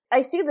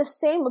I see the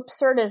same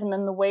absurdism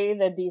in the way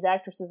that these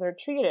actresses are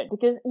treated,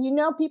 because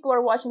people are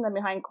watching them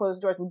behind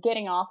closed doors and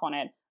getting off on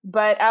it.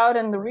 But out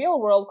in the real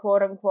world,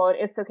 quote unquote,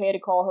 it's okay to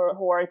call her a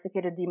whore, it's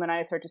okay to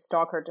demonize her, to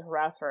stalk her, to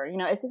harass her.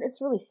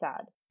 It's really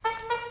sad.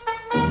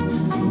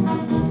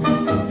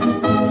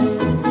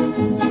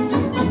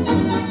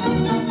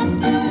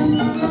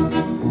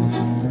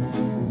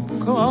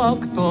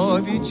 Как-то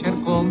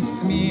вечерком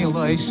с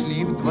Милой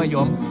шли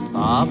вдвоем,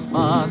 а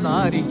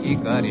фонарики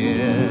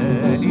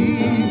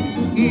горели,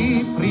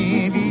 и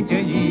при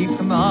виде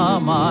их на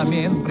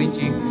момент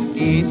притих,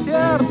 и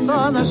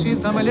сердца наши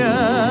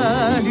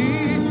замляли.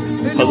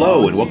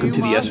 Hello, and welcome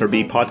to the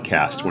SRB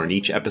podcast, where in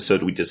each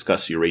episode we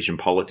discuss Eurasian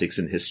politics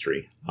and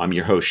history. I'm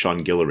your host,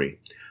 Sean Guillory.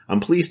 I'm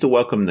pleased to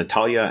welcome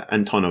Natalia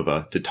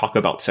Antonova to talk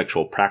about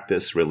sexual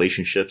practice,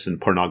 relationships, and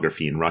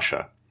pornography in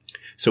Russia.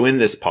 So in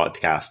this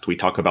podcast, we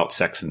talk about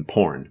sex and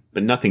porn,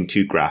 but nothing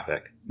too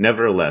graphic.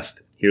 Nevertheless,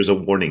 here's a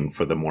warning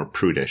for the more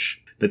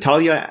prudish.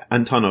 Natalia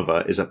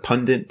Antonova is a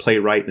pundit,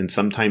 playwright, and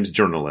sometimes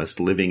journalist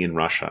living in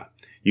Russia.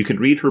 You can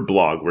read her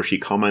blog where she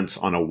comments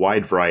on a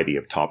wide variety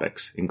of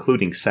topics,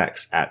 including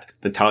sex, at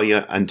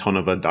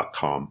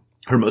nataliaantonova.com.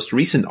 Her most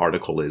recent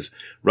article is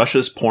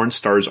Russia's porn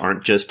stars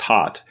aren't just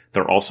hot,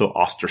 they're also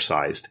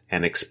ostracized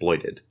and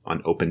exploited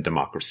on Open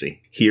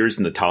Democracy. Here's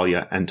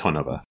Natalia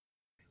Antonova.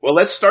 Well,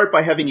 let's start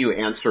by having you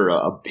answer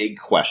a big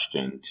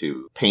question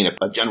to paint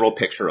a general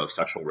picture of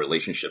sexual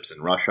relationships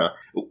in Russia.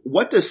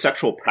 What does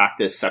sexual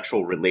practice,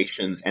 sexual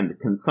relations, and the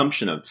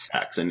consumption of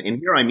sex, and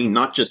here I mean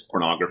not just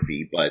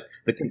pornography, but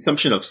the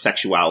consumption of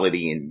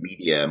sexuality in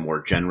media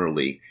more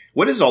generally,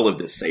 what does all of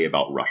this say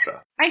about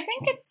Russia? I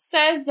think it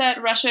says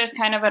that Russia is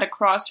kind of at a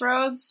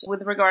crossroads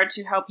with regard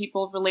to how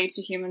people relate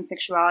to human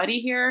sexuality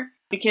here,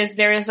 because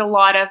there is a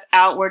lot of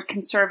outward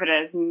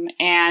conservatism,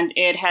 and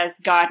it has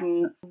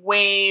gotten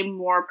way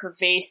more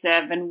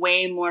pervasive and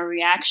way more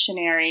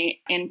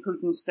reactionary in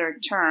Putin's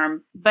third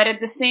term. But at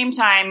the same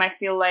time, I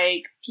feel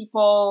like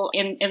people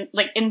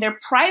in their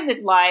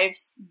private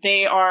lives,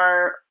 they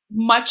are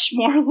much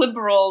more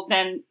liberal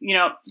than,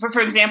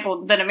 for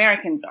example, than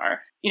Americans are.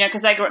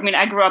 Because I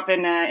grew up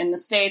in the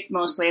States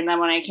mostly, and then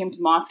when I came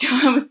to Moscow,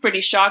 I was pretty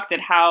shocked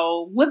at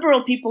how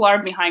liberal people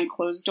are behind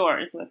closed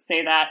doors, let's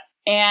say that.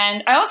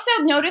 And I also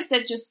noticed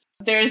that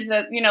there's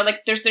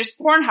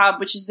Pornhub,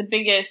 which is the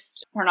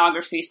biggest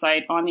pornography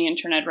site on the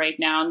internet right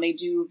now, and they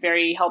do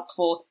very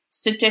helpful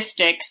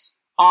statistics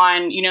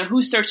on,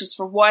 who searches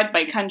for what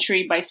by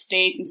country, by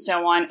state, and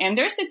so on. And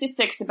their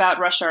statistics about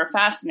Russia are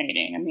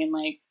fascinating.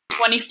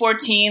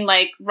 2014,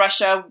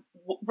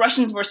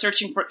 Russians were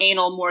searching for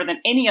anal more than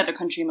any other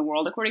country in the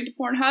world, according to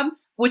Pornhub,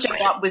 which I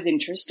thought was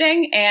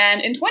interesting.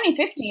 And in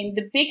 2015,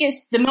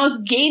 the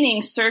most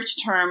gaining search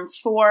term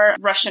for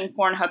Russian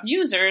Pornhub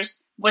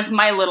users was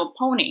My Little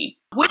Pony,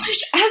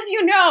 which, as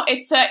you know,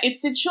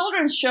 it's a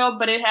children's show,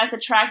 but it has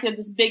attracted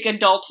this big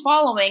adult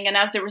following. And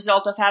as the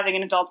result of having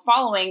an adult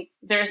following,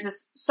 there's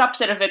this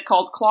subset of it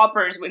called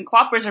cloppers, when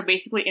cloppers are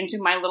basically into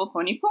My Little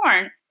Pony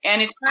porn.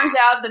 And it turns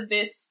out that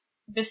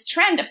this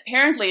trend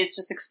apparently is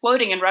just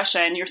exploding in Russia,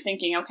 and you're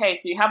thinking, okay,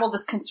 so you have all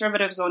this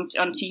conservatives on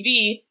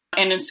TV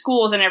and in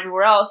schools and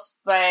everywhere else,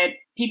 but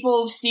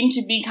people seem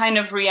to be kind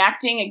of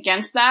reacting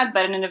against that,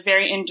 but in a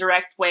very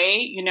indirect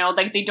way. They're not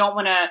going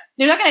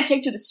to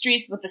take to the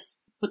streets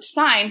with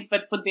signs,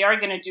 but what they are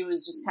going to do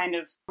is just kind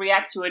of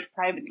react to it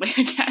privately,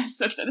 I guess.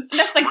 That's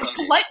like a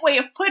polite way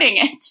of putting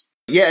it.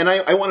 Yeah, and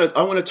I want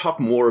to talk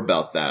more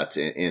about that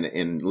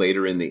in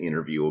later in the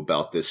interview,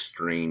 about this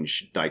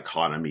strange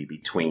dichotomy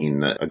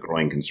between a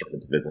growing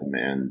conservatism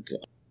and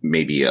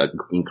maybe a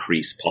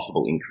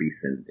possible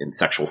increase in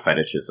sexual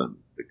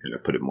fetishism, to kind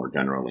of put it more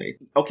generally.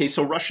 Okay,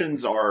 so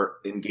Russians are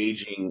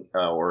engaging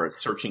or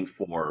searching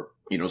for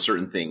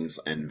certain things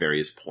in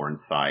various porn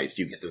sites.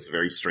 You get this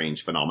very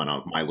strange phenomenon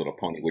of My Little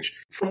Pony, which,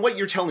 from what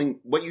you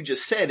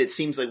just said, it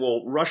seems like,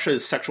 well,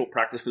 Russia's sexual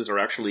practices are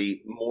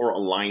actually more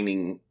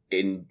aligning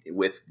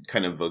with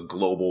kind of a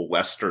global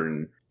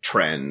Western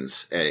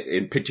trends,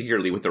 and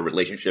particularly with the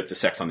relationship to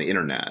sex on the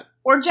internet.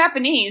 Or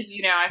Japanese,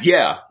 Yeah.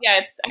 Yeah,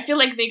 I feel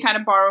like they kind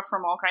of borrow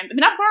from all kinds.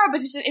 Not borrow,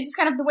 but it's just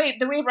kind of the way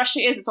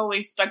Russia is. It's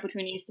always stuck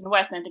between East and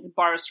West, and I think it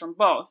borrows from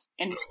both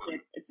and makes it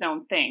its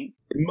own thing.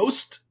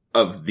 Most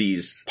of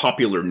these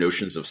popular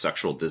notions of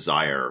sexual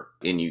desire,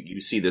 and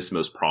you see this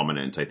most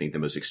prominent, I think the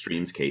most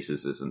extreme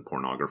cases is in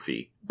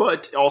pornography,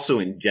 but also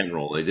in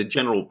general, the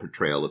general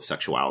portrayal of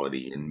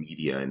sexuality in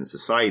media and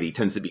society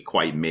tends to be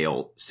quite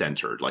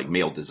male-centered, like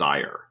male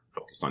desire,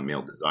 focused on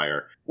male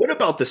desire. What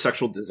about the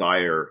sexual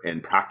desire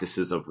and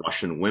practices of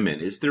Russian women?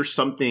 Is there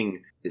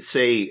something, this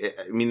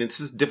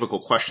is a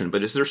difficult question,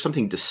 but is there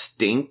something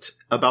distinct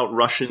about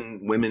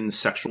Russian women's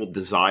sexual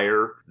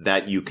desire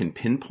that you can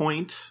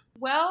pinpoint?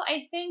 Well,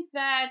 I think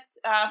that,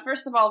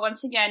 first of all,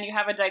 once again, you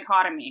have a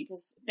dichotomy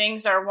because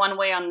things are one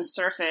way on the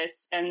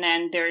surface and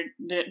then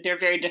they're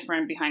very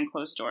different behind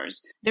closed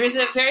doors. There's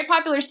a very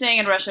popular saying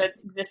in Russia,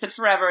 it's existed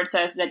forever. It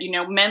says that,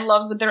 men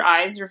love with their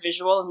eyes, they're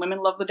visual, and women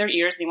love with their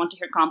ears, they want to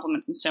hear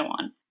compliments and so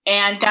on.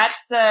 And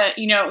that's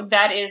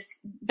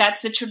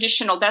that's the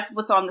traditional, that's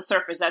what's on the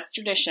surface, that's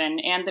tradition.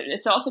 And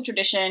it's also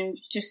tradition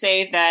to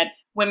say that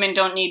women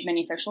don't need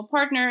many sexual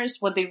partners.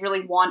 What they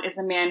really want is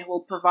a man who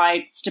will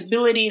provide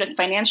stability, like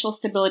financial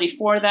stability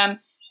for them.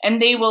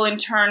 And they will in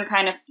turn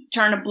kind of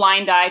turn a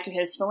blind eye to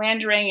his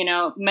philandering.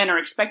 Men are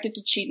expected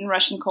to cheat in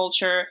Russian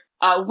culture.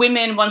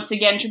 Women, once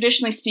again,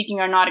 traditionally speaking,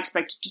 are not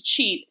expected to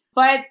cheat.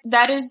 But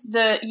that is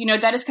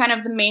kind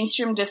of the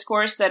mainstream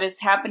discourse that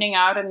is happening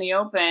out in the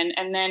open.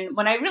 And then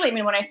when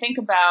I think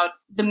about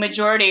the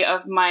majority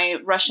of my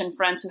Russian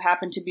friends who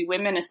happen to be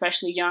women,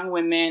 especially young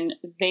women,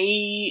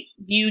 they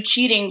view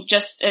cheating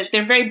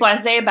they're very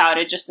blasé about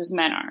it, just as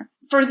men are.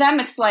 For them,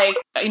 it's like,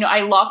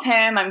 I love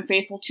him, I'm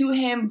faithful to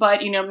him, but,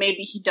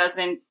 maybe he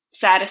doesn't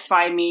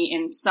satisfy me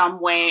in some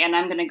way, and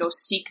I'm going to go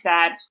seek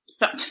that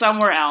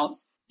somewhere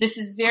else. This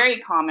is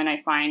very common,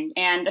 I find.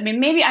 And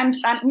maybe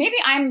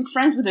I'm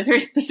friends with a very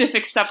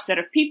specific subset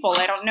of people.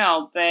 I don't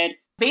know. But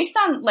based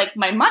on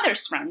my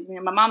mother's friends,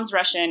 my mom's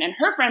Russian and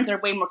her friends are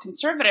way more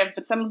conservative.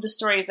 But some of the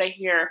stories I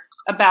hear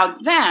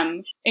about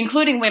them,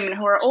 including women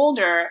who are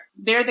older,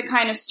 they're the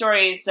kind of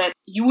stories that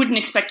you wouldn't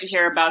expect to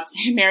hear about,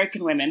 say,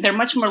 American women. They're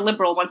much more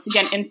liberal. Once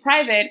again, in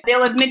private,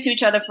 they'll admit to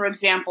each other, for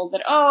example,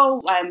 that,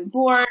 I'm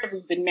bored.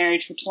 We've been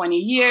married for 20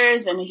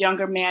 years and a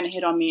younger man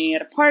hit on me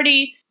at a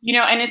party.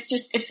 And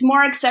it's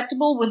more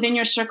acceptable within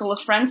your circle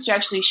of friends to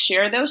actually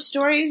share those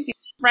stories.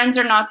 Friends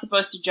are not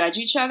supposed to judge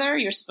each other.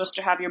 You're supposed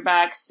to have your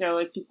back. So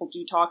if people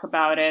do talk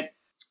about it,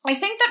 I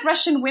think that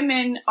Russian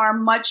women are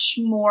much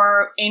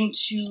more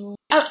into,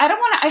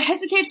 I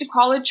hesitate to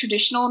call it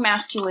traditional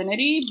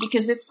masculinity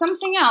because it's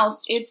something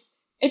else. It's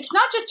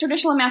not just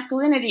traditional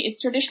masculinity.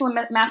 It's traditional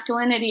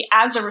masculinity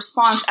as a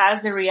response,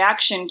 as a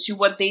reaction to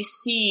what they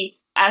see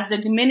as the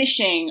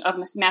diminishing of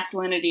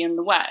masculinity in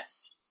the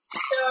West.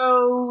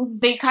 So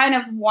they kind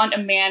of want a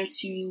man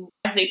to,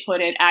 as they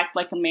put it, act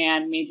like a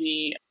man,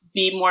 maybe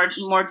be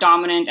more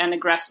dominant and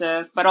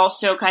aggressive, but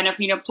also kind of,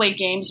 play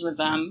games with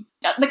them.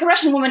 Like a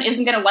Russian woman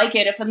isn't going to like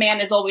it if a man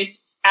is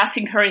always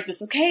asking her, is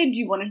this okay? Do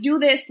you want to do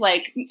this?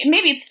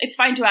 Maybe it's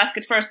fine to ask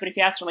it first, but if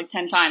you ask her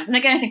 10 times, and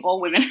again, I think all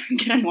women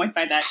get annoyed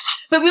by that.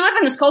 But we live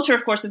in this culture,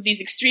 of course, of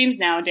these extremes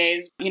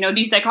nowadays.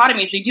 These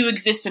dichotomies, they do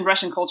exist in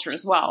Russian culture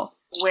as well,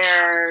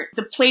 where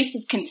the place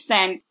of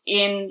consent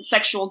in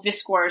sexual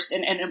discourse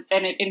and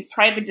in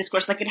private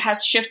discourse, it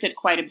has shifted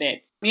quite a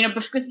bit.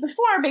 Because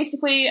before,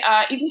 basically,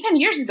 even 10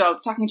 years ago,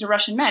 talking to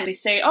Russian men, they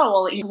say,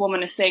 if a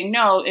woman is saying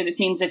no, it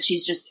means that she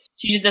just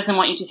doesn't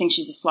want you to think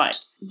she's a slut.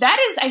 That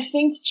is, I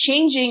think,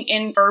 changing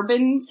in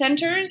urban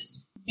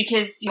centers,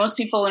 because most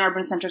people in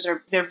urban centers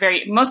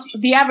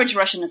the average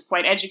Russian is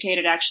quite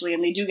educated, actually,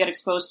 and they do get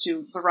exposed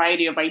to a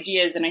variety of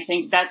ideas, and I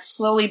think that's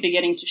slowly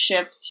beginning to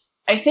shift.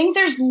 I think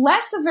there's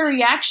less of a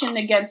reaction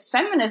against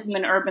feminism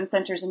in urban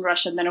centers in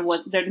Russia than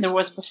there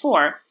was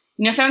before.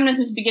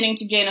 Feminism is beginning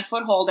to gain a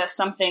foothold as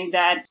something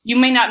that you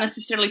may not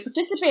necessarily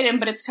participate in,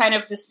 but it's kind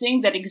of this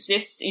thing that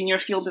exists in your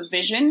field of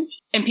vision,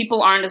 and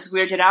people aren't as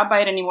weirded out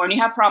by it anymore. And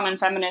you have prominent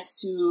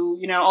feminists who,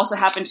 also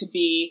happen to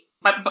be,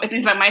 at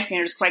least by my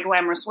standards, quite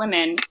glamorous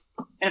women.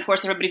 And of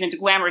course, everybody's into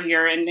glamour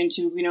here and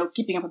into,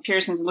 keeping up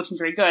appearances and looking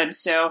very good.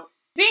 So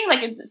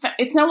being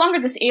it's no longer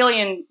this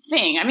alien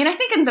thing. I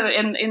think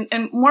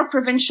in more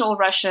provincial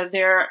Russia,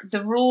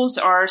 the rules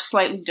are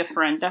slightly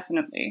different,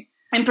 definitely.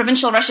 In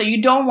provincial Russia,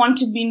 you don't want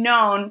to be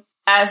known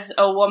as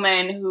a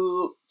woman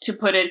who, to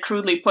put it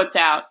crudely, puts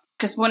out.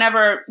 Because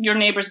whenever your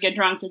neighbors get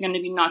drunk, they're going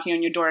to be knocking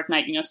on your door at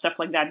night, stuff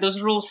like that.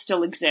 Those rules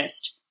still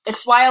exist.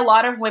 It's why a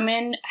lot of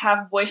women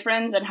have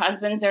boyfriends and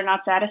husbands they're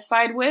not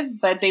satisfied with,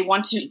 but they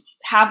want to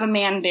have a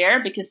man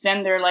there because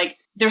then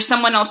they're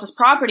someone else's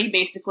property,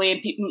 basically,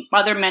 and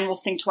other men will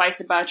think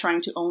twice about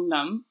trying to own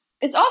them.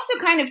 It's also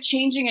kind of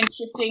changing and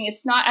shifting.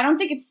 I don't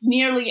think it's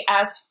nearly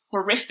as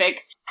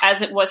horrific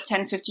as it was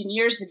 10, 15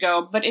 years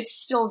ago, but it's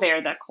still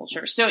there, that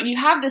culture. So you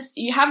have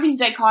these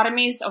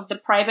dichotomies of the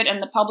private and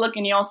the public,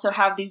 and you also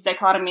have these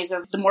dichotomies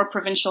of the more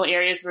provincial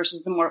areas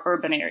versus the more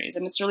urban areas.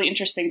 And it's really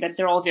interesting that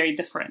they're all very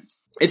different.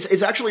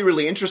 It's actually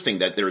really interesting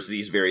that there's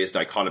these various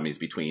dichotomies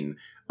between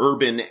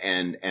urban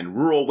and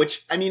rural,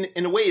 which,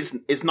 in a way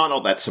is not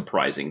all that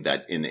surprising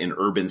that in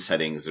urban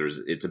settings,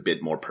 it's a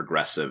bit more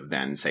progressive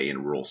than, say,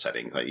 in rural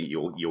settings.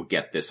 You'll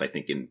get this, I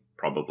think, in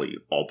probably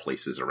all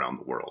places around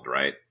the world,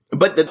 right?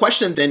 But the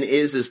question then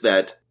is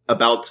that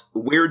about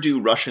where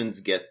do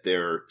Russians get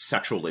their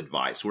sexual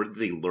advice? Where do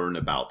they learn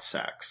about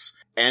sex?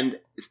 And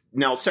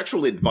now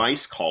sexual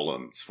advice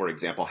columns, for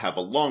example, have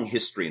a long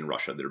history in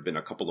Russia. There have been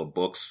a couple of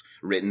books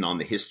written on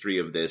the history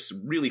of this,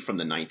 really from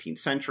the 19th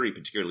century,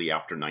 particularly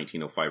after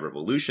 1905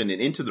 revolution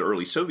and into the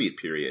early Soviet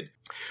period.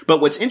 But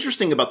what's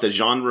interesting about the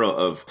genre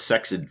of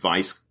sex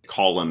advice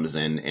columns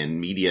and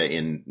media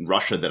in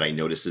Russia that I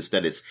noticed is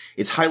that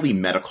it's highly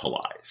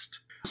medicalized.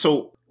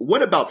 So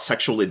What about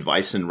sexual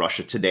advice in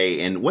Russia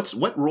today, and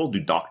what role do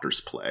doctors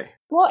play?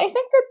 Well, I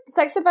think that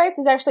sex advice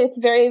is actually,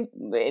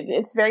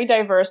 it's very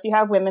diverse. You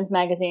have women's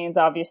magazines,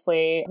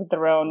 obviously, with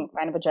their own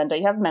kind of agenda.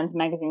 You have men's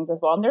magazines as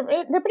well. And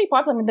they're pretty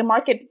popular. I mean,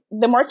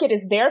 the market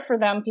is there for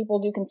them. People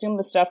do consume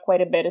the stuff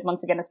quite a bit,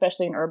 once again,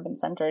 especially in urban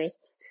centers.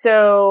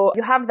 So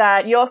you have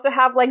that. You also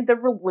have like the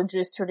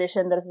religious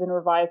tradition that has been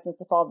revived since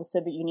the fall of the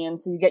Soviet Union.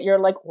 So you get your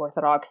like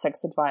Orthodox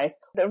sex advice.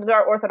 There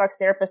are Orthodox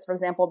therapists, for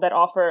example, that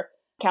offer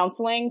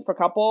counseling for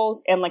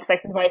couples, and like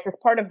sex advice is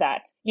part of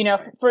that. You know,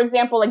 for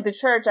example, like the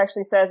church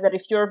actually says that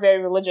if you're very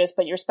religious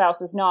but your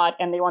spouse is not,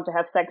 and they want to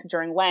have sex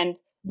during Lent,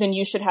 then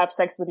you should have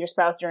sex with your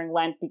spouse during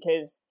Lent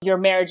because your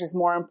marriage is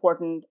more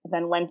important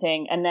than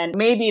Lenting. And then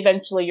maybe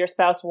eventually your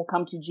spouse will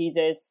come to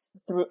Jesus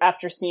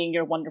after seeing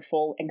your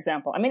wonderful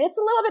example. I mean, it's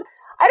a little bit,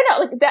 I don't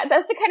know, like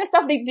that's the kind of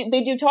stuff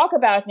they do talk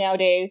about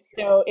nowadays.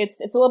 So it's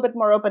a little bit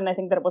more open, I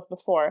think, than it was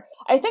before.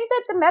 I think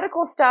that the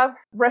medical stuff,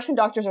 Russian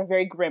doctors are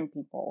very grim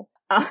people.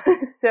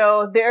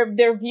 So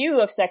their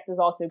view of sex is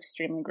also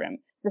extremely grim.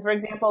 So, for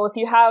example, if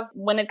you have,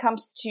 when it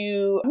comes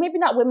to maybe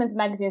not women's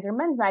magazines or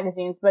men's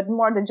magazines, but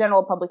more the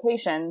general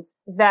publications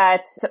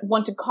that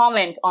want to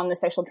comment on the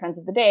sexual trends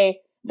of the day,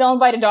 they'll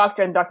invite a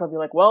doctor, and the doctor will be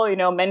like, well, you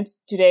know, men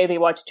today, they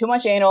watch too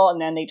much anal, and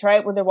then they try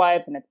it with their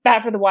wives, and it's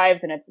bad for the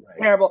wives, and it's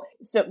terrible.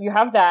 So you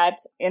have that,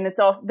 and it's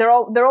also,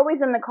 they're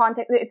always in the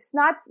context. It's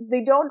not,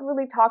 they don't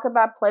really talk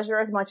about pleasure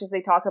as much as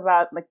they talk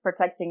about like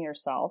protecting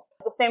yourself.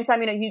 At the same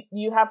time, you know,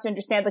 you have to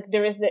understand, like,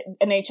 there is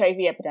an HIV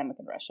epidemic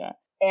in Russia.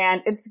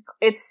 And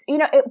it's you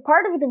know,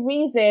 part of the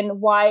reason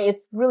why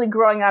it's really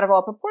growing out of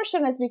all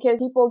proportion is because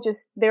people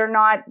just, they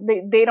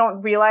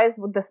don't realize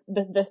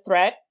the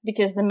threat,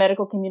 because the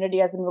medical community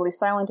has been really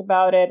silent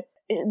about it.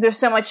 There's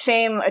so much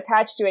shame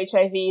attached to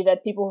HIV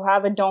that people who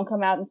have it don't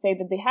come out and say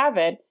that they have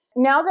it.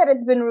 Now that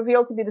it's been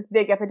revealed to be this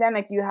big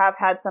epidemic, you have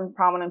had some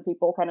prominent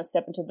people kind of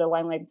step into the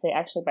limelight and say,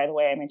 actually, by the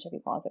way, I'm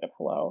HIV positive.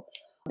 Hello.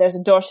 There's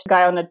a Dosh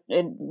guy on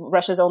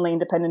Russia's only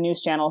independent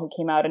news channel who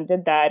came out and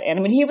did that. And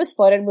I mean, he was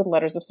flooded with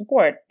letters of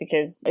support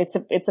because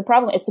it's a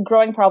problem. It's a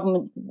growing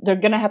problem. They're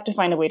going to have to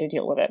find a way to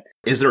deal with it.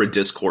 Is there a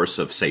discourse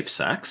of safe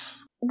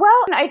sex?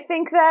 Well, I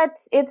think that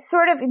it's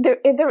sort of,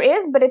 there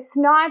is, but it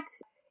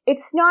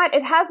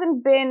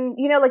hasn't been,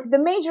 you know, like the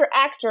major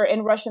actor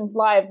in Russians'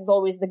 lives is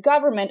always the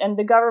government, and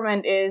the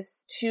government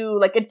is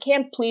it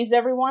can't please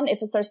everyone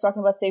if it starts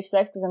talking about safe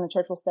sex, because then the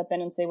church will step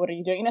in and say, what are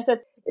you doing? You know, so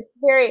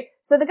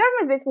so the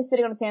government is basically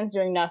sitting on its hands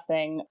doing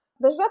nothing.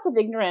 There's lots of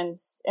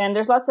ignorance, and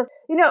there's lots of,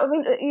 you know, I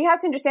mean, you have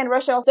to understand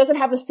Russia also doesn't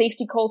have a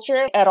safety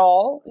culture at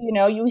all. You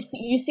know, you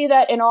see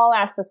that in all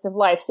aspects of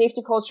life.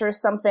 Safety culture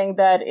is something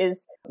that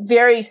is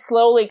very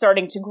slowly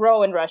starting to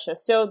grow in Russia.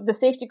 So the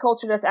safety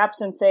culture that's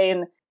absent, say,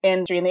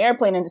 in the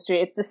airplane industry,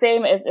 it's the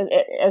same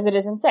as it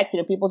is in sex. You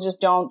know, people just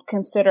don't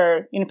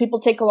consider, you know, people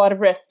take a lot of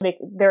risks.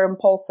 They're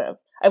impulsive.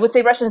 I would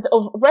say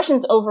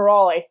Russians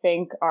overall, I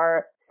think,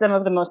 are some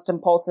of the most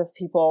impulsive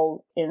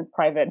people in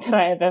private that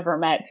I have ever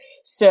met.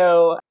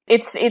 So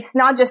it's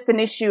not just an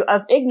issue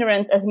of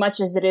ignorance as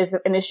much as it is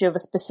an issue of a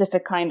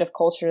specific kind of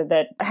culture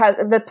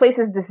that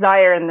places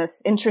desire in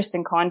this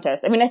interesting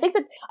contest. I mean, I think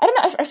that, I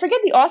don't know, I forget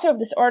the author of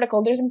this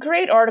article. There's a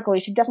great article. You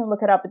should definitely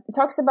look it up. It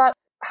talks about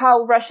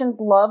how Russians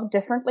love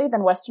differently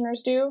than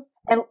Westerners do.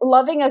 And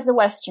loving as a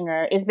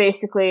Westerner is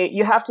basically,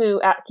 you have to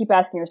keep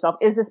asking yourself,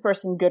 is this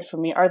person good for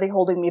me? Are they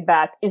holding me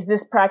back? Is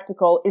this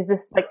practical? Is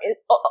this like,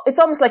 it's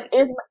almost like,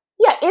 is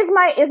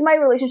my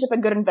relationship a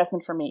good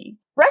investment for me?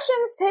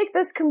 Russians take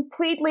this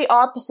completely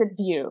opposite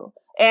view.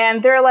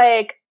 And they're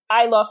like,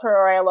 I love her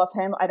or I love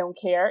him. I don't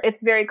care.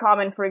 It's very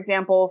common, for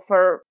example,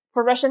 for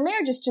Russian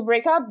marriages to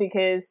break up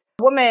because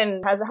a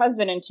woman has a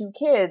husband and 2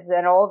 kids,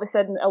 and all of a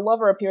sudden a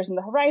lover appears on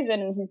the horizon,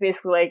 and he's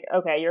basically like,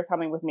 okay, you're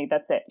coming with me,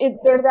 that's it.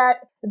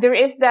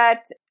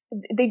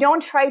 They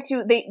don't try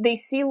to, they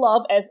see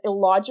love as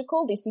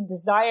illogical, they see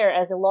desire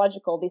as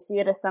illogical, they see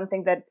it as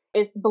something that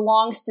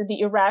belongs to the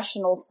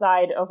irrational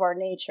side of our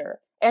nature.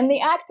 And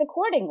they act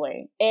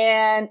accordingly.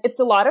 And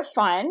it's a lot of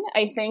fun.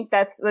 I think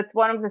that's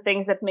one of the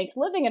things that makes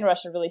living in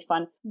Russia really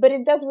fun. But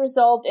it does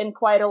result in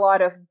quite a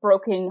lot of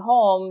broken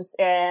homes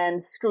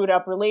and screwed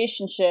up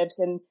relationships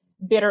and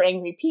bitter,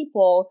 angry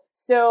people.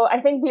 So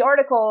I think the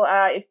article,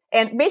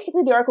 and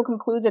basically the article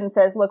concludes and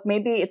says, look,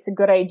 maybe it's a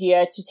good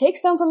idea to take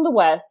some from the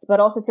West,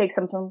 but also take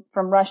some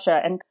from Russia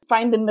and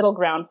find the middle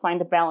ground,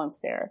 find a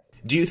balance there.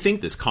 Do you think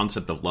this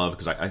concept of love,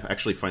 because I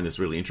actually find this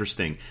really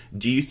interesting,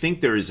 do you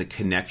think there is a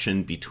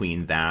connection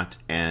between that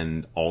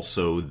and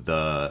also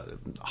the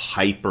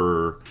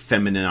hyper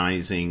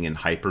feminizing and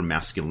hyper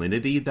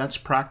masculinity that's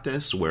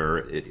practiced, where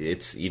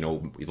it's, you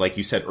know, like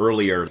you said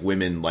earlier,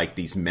 women like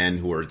these men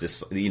who are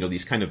just, you know,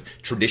 these kind of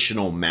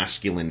traditional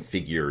masculine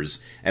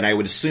figures. And I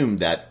would assume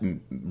that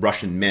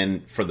Russian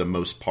men, for the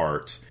most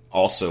part,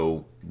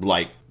 also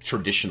like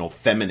traditional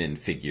feminine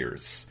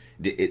figures.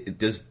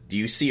 Do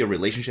you see a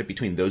relationship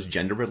between those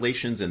gender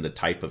relations and the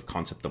type of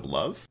concept of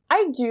love?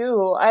 I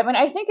do. I mean,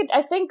 I think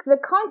the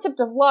concept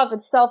of love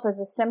itself is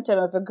a symptom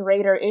of a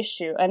greater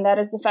issue, and that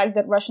is the fact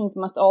that Russians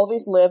must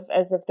always live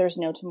as if there's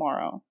no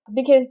tomorrow.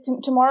 Because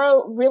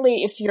tomorrow,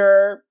 really, if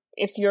you're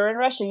in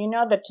Russia, you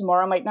know that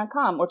tomorrow might not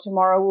come, or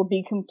tomorrow will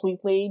be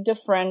completely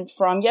different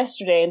from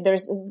yesterday. And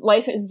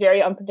life is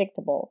very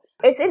unpredictable.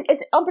 It's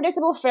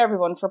unpredictable for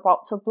everyone, for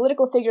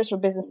political figures, for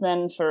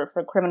businessmen, for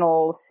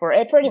criminals, for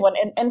anyone.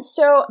 And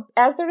so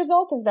as a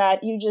result of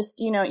that, you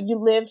just, you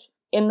live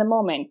in the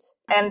moment,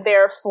 and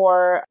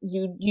therefore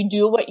you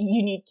do what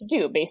you need to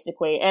do,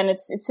 basically. And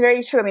it's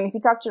very true. I mean, if you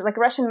talk to like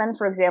Russian men,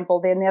 for example,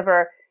 they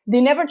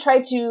never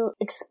try to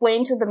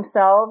explain to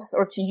themselves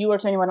or to you or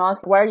to anyone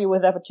else, why are you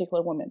with that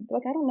particular woman? They're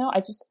like, I don't know.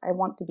 I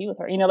want to be with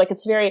her.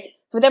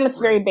 For them, it's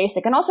very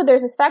basic. And also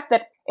there's this fact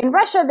that in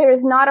Russia, there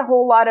is not a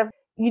whole lot of,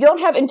 you don't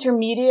have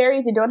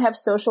intermediaries. You don't have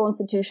social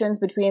institutions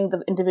between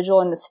the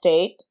individual and the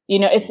state.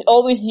 It's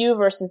always you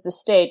versus the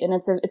state. And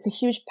it's a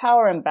huge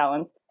power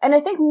imbalance. And I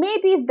think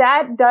maybe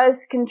that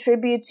does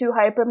contribute to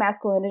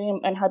hypermasculinity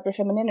and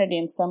hyperfemininity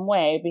in some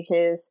way,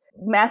 because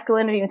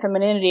masculinity and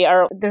femininity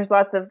there's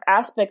lots of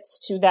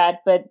aspects to that,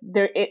 but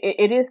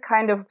it is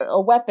kind of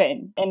a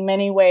weapon in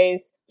many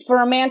ways for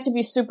a man to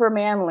be super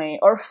manly,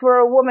 or for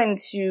a woman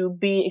to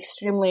be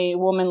extremely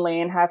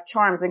womanly and have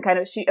charms. And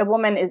a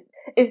woman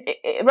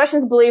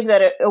Russians believe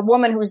that a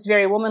woman who's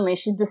very womanly,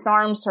 she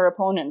disarms her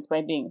opponents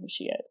by being who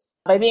she is,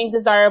 by being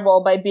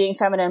desirable, by being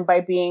feminine,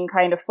 by being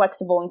kind of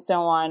flexible and so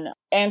on.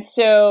 And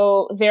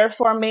so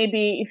therefore,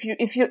 maybe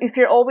if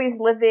you're always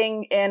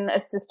living in a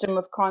system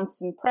of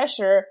constant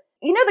pressure,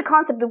 the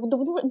concept,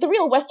 the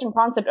real Western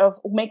concept of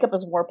makeup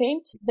as war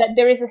paint, that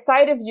there is a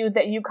side of you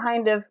that you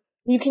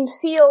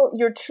conceal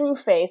your true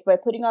face by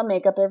putting on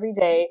makeup every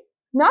day,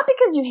 not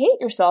because you hate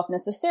yourself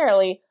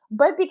necessarily,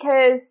 but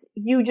because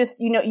you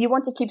just, you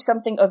want to keep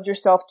something of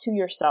yourself to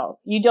yourself.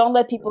 You don't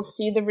let people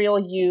see the real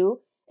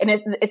you. And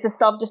it's a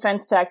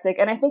self-defense tactic.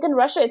 And I think in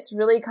Russia, it's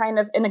really kind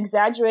of an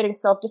exaggerated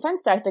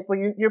self-defense tactic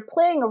where you're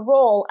playing a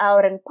role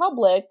out in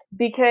public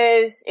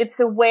because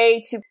it's a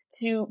way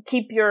to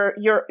keep your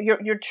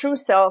true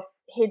self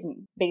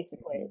hidden,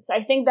 basically. So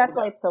I think that's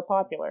why it's so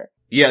popular.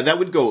 Yeah, that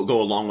would go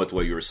along with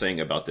what you were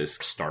saying about this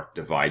stark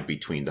divide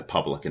between the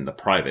public and the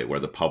private, where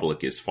the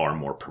public is far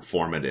more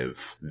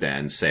performative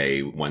than,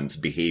 say, one's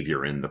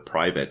behavior in the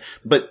private.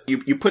 But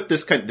you put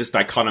this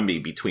dichotomy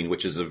between,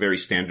 which is a very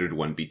standard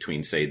one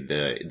between, say,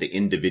 the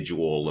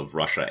individual of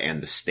Russia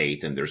and the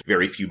state, and there's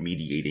very few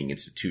mediating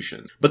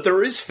institutions. But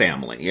there is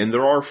family, and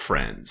there are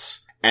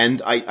friends.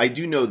 And I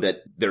do know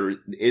that there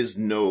is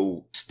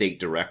no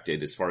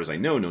state-directed, as far as I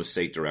know, no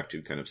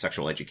state-directed kind of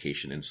sexual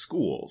education in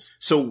schools.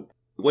 So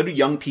where do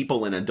young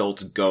people and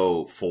adults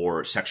go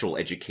for sexual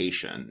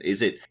education?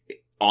 Is it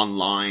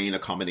online, a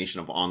combination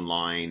of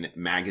online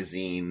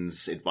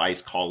magazines,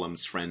 advice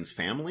columns, friends,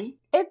 family?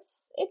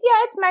 It's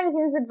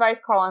magazines,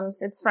 advice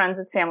columns, it's friends,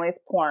 it's family, it's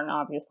porn,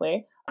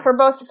 obviously. For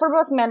both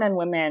men and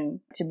women,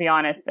 to be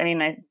honest. I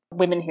mean,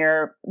 women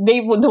here,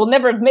 they will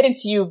never admit it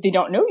to you if they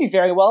don't know you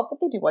very well, but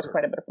they do watch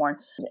quite a bit of porn.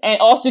 And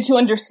also to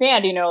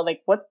understand,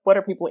 what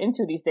are people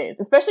into these days?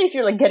 Especially if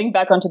you're getting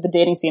back onto the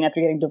dating scene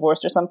after getting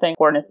divorced or something.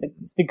 Porn is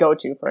the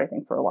go-to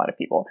for a lot of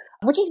people,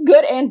 which is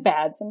good and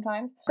bad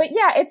sometimes. But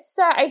yeah,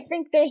 I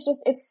think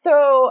it's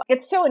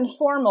so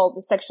informal,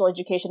 the sexual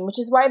education, which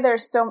is why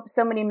there's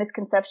so many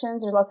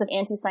misconceptions. There's lots of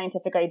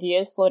anti-scientific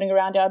ideas floating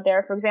around out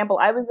there. For example,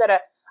 I was at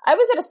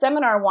a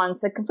seminar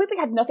once that completely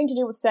had nothing to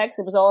do with sex.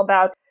 It was all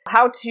about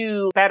how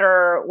to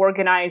better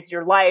organize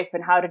your life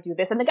and how to do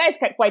this. And the guy's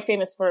quite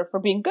famous for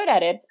being good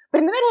at it. But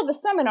in the middle of the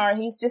seminar,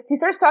 he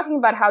starts talking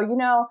about how,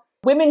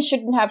 women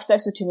shouldn't have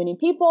sex with too many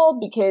people,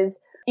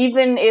 because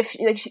even if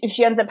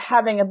she ends up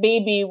having a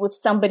baby with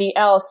somebody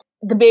else,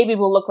 the baby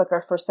will look like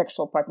her first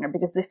sexual partner,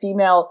 because the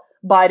female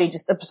body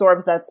just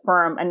absorbs that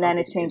sperm and then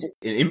it changes.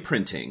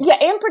 Imprinting. Yeah,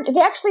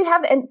 they actually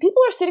have, and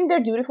people are sitting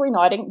there dutifully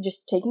nodding,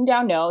 just taking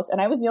down notes.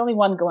 And I was the only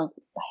one going,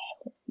 what the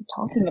heck is he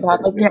talking about?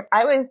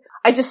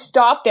 I just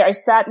stopped there. I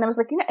sat and I was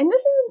like, and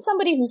this isn't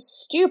somebody who's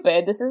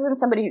stupid. This isn't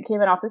somebody who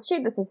came in off the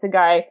street. This is a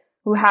guy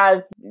who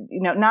has,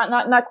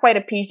 not quite a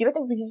PhD, but I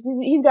think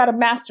he's got a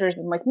master's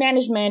in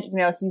management.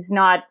 He's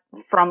not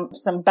from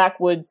some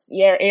backwoods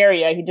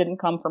area. He didn't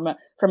come from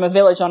a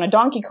village on a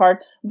donkey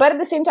cart. But at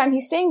the same time,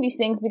 he's saying these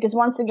things because,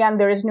 once again,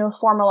 there is no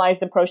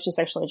formalized approach to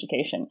sexual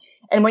education.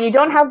 And when you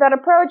don't have that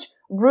approach,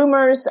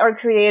 rumors are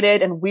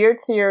created and weird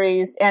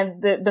theories,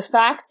 and the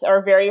facts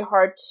are very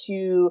hard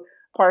to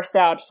parse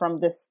out from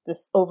this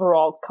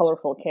overall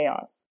colorful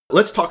chaos.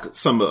 Let's talk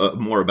some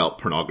more about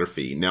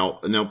pornography. Now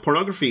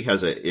pornography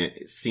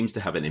seems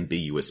to have an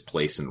ambiguous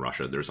place in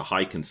Russia. There's a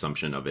high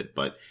consumption of it,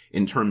 but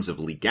in terms of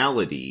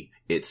legality,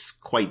 it's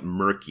quite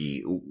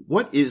murky.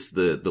 What is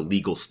the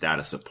legal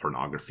status of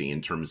pornography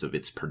in terms of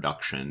its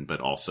production, but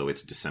also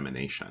its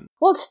dissemination?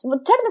 Well,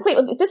 technically,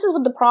 this is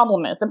what the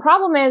problem is. The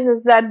problem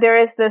is that there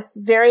is this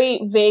very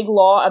vague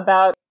law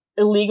about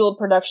illegal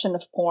production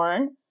of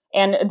porn.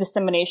 and a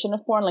dissemination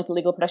of porn, like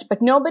illegal production.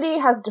 But nobody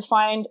has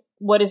defined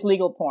what is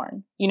legal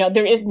porn.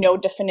 There is no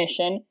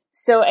definition.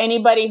 So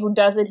anybody who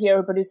does it here,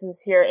 who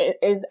produces here,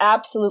 is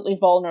absolutely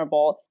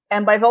vulnerable.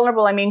 And by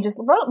vulnerable, I mean just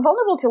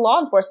vulnerable to law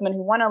enforcement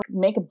who want to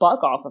make a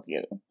buck off of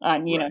you,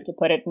 right. to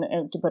put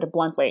it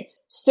bluntly.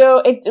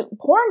 So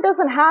porn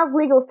doesn't have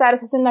legal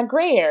status. It's in that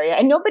gray area,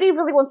 and nobody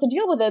really wants to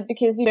deal with it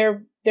because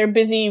they're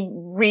busy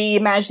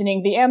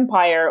reimagining the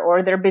empire,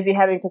 or they're busy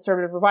having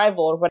conservative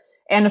revival, or what.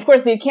 And of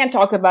course, they can't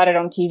talk about it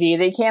on TV.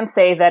 They can't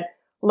say that,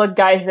 look,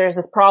 guys, there's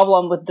this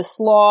problem with this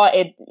law.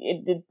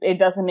 It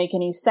doesn't make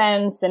any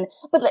sense.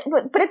 But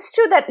it's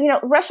true that,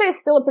 Russia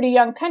is still a pretty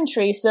young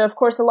country. So of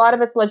course, a lot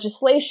of its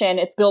legislation,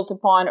 it's built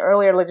upon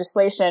earlier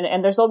legislation.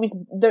 And there's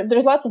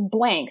there's lots of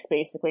blanks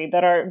basically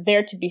that are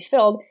there to be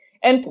filled.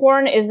 And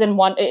porn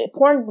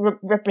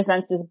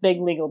represents this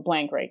big legal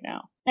blank right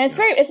now. And it's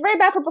very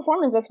bad for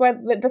performance. That's why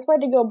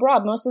they go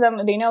abroad. Most of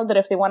them, they know that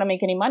if they want to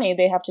make any money,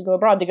 they have to go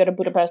abroad. They go to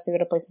Budapest, they go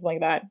to places like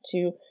that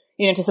to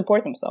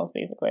support themselves,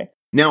 basically.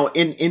 Now,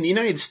 in the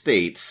United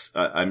States,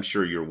 I'm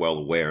sure you're well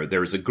aware,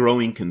 there's a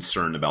growing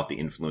concern about the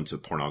influence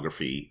of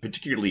pornography,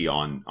 particularly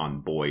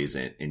on boys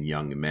and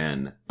young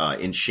men,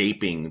 in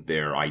shaping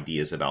their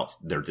ideas about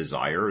their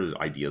desire,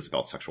 ideas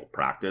about sexual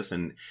practice,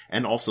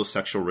 and also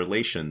sexual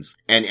relations.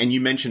 And you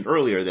mentioned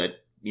earlier that,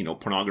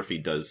 pornography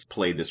does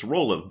play this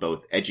role of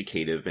both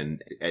educative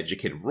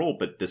role,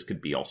 but this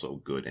could be also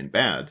good and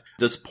bad.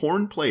 Does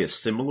porn play a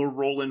similar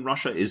role in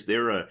Russia? Is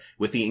there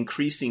with the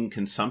increasing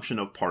consumption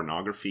of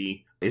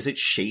pornography, is it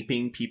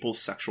shaping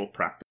people's sexual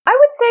practice? I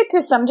would say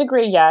to some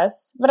degree,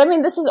 yes. But I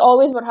mean, this is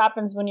always what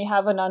happens when you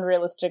have an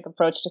unrealistic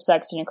approach to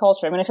sex in your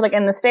culture. I mean, I feel like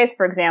in the States,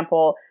 for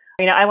example,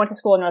 I went to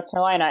school in North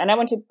Carolina, and I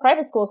went to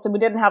private school, so we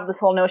didn't have this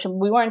whole notion.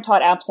 We weren't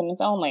taught abstinence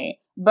only.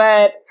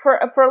 But for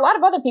a lot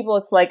of other people,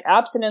 it's like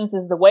abstinence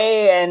is the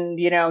way, and,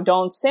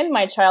 don't sin,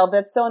 my child.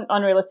 That's so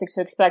unrealistic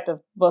to expect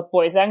of both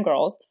boys and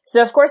girls.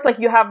 So of course, like,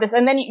 you have this,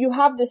 and then you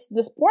have this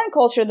porn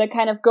culture that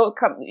kind of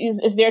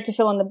is there to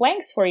fill in the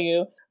blanks for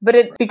you. But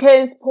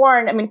because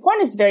porn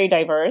is very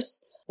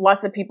diverse.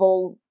 Lots of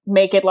people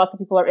make it. Lots of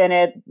people are in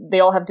it.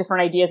 They all have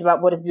different ideas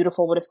about what is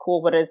beautiful, what is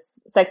cool, what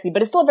is sexy,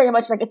 but it's still very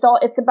much like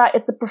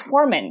it's a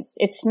performance.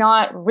 It's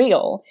not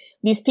real.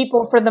 These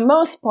people, for the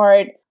most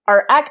part,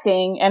 are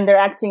acting, and they're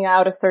acting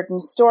out a certain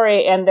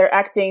story, and they're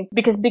acting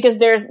because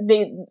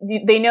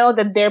they know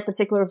that their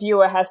particular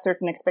viewer has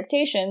certain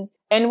expectations.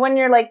 And when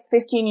you're like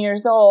 15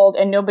 years old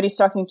and nobody's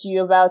talking to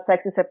you about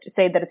sex except to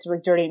say that it's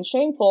really dirty and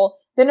shameful,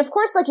 then of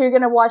course, like, you're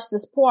gonna watch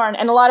this porn.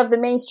 And a lot of the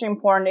mainstream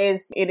porn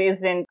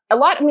mainstream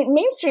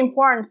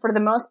porn, for the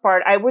most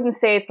part, I wouldn't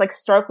say it's like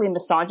starkly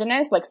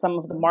misogynist, like some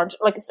of the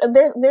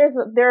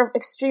there are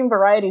extreme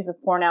varieties of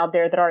porn out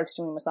there that are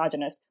extremely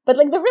misogynist. But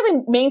like the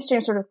really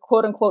mainstream sort of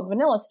quote unquote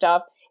vanilla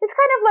stuff, it's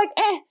kind of like,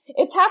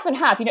 it's half and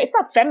half. It's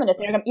not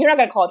feminist. You're not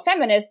gonna call it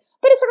feminist,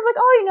 but it's sort of like,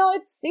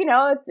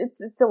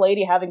 it's a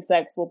lady having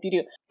sex.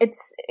 Whoop-de-doo.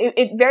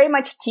 It very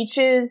much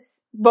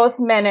teaches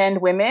both men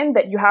and women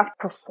that you have to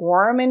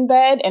perform in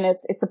bed, and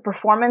it's a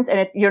performance,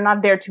 and you're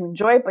not there to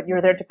enjoy it, but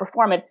you're there to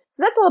perform it.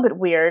 So that's a little bit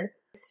weird.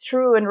 It's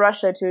true in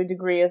Russia to a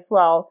degree as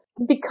well,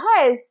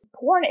 because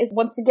porn is,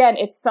 once again,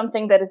 it's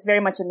something that is very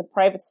much in the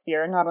private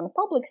sphere, not on the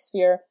public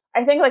sphere.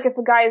 I think, like, if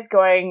a guy is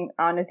going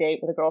on a date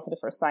with a girl for the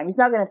first time, he's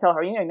not going to tell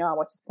her, I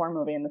watch this porn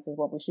movie and this is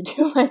what we should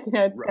do. Like,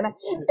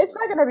 it's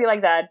not going to be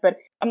like that. But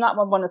I'm not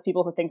one of those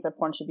people who thinks that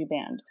porn should be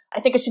banned. I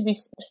think it should be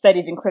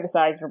studied and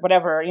criticized or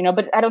whatever,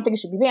 but I don't think it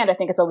should be banned. I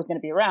think it's always going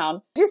to be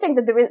around. I do think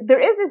that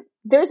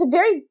there is a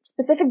very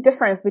specific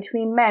difference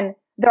between men.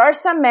 There are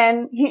some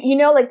men,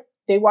 like,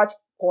 they watch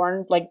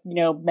porn like,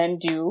 men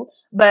do,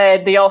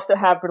 but they also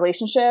have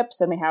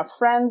relationships, and they have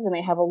friends, and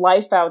they have a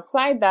life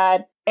outside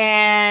that.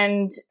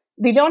 And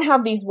they don't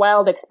have these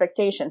wild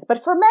expectations.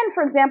 But for men,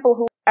 for example,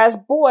 who as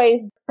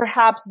boys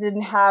perhaps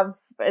didn't have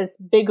as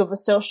big of a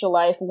social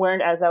life,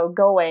 weren't as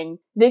outgoing,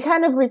 they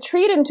kind of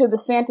retreat into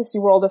this fantasy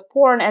world of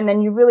porn, and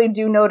then you really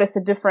do notice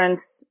a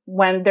difference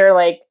when they're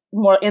like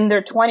more in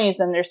their 20s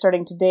and they're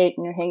starting to date,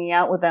 and you're hanging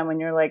out with them,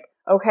 and you're like,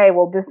 okay,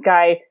 well, this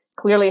guy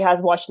clearly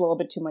has watched a little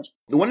bit too much.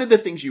 One of the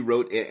things you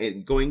wrote,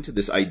 going to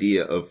this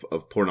idea of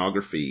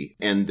pornography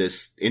and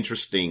this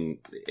interesting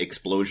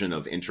explosion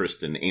of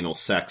interest in anal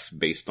sex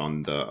based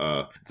on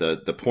the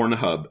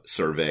Pornhub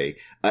survey,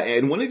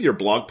 and one of your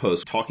blog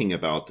posts talking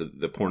about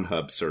the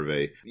Pornhub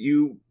survey,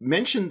 you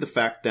mentioned the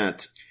fact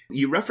that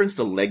you referenced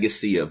the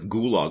legacy of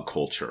gulag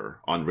culture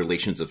on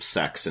relations of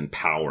sex and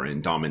power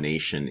and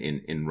domination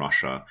in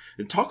Russia.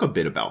 Talk a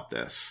bit about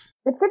this.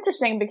 It's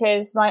interesting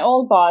because my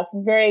old boss,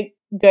 very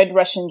good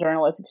Russian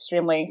journalist,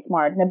 extremely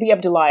smart, Nabi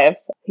Abdullayev,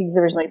 he's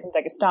originally from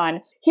Dagestan,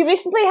 he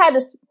recently had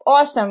this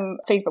awesome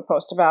Facebook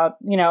post about,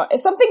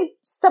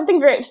 something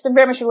very,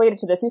 very much related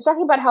to this. He was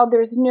talking about how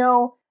there's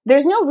no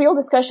real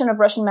discussion of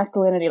Russian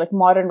masculinity, like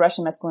modern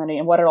Russian masculinity,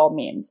 and what it all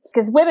means.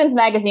 Because women's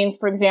magazines,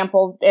 for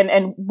example,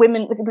 and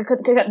women,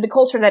 the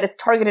culture that is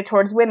targeted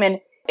towards women,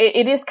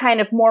 it is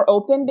kind of more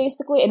open,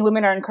 basically, and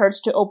women are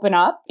encouraged to open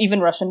up, even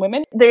Russian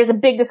women. There's a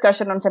big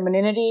discussion on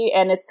femininity,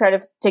 and it's sort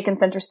of taken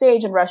center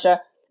stage in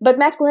Russia. But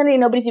masculinity,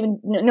 nobody's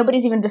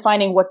even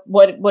defining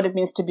what it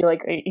means to be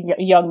like a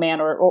young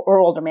man or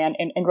older man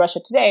in Russia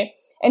today.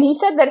 And he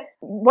said that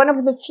one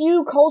of the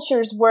few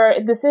cultures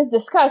where this is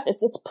discussed,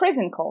 it's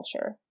prison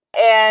culture.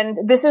 And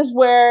this is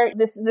where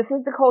this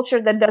is the culture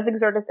that does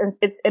exert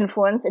its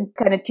influence and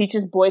kind of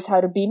teaches boys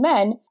how to be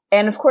men.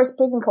 And of course,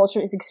 prison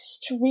culture is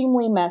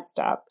extremely messed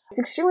up. It's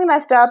extremely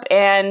messed up.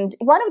 And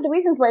one of the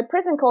reasons why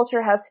prison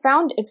culture has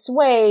found its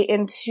way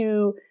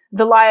into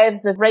the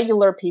lives of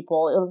regular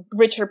people,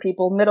 richer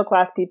people,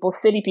 middle-class people,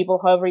 city people,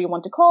 however you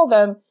want to call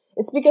them,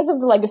 it's because of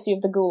the legacy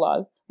of the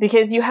Gulag.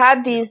 Because you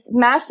had these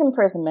mass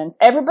imprisonments.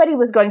 Everybody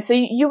was going, so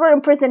you were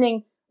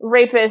imprisoning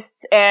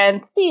rapists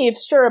and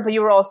thieves, sure, but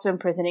you were also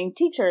imprisoning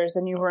teachers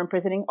and you were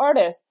imprisoning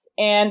artists.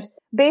 And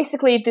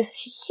basically this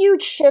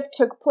huge shift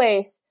took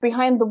place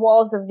behind the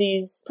walls of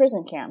these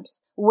prison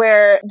camps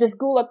where this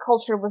Gulag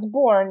culture was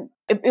born.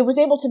 It was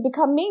able to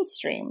become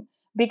mainstream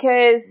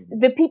because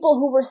the people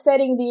who were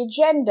setting the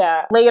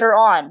agenda later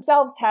on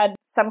themselves had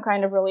some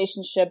kind of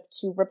relationship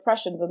to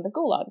repressions in the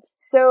Gulag.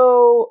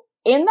 So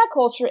in that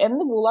culture, in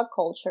the Gulag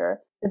culture,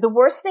 the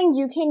worst thing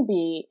you can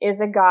be is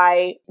a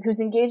guy who's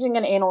engaging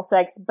in anal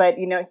sex, but,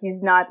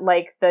 he's not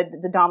like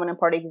the dominant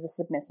party, he's a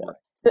submissive.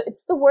 So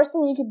it's the worst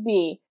thing you could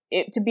be,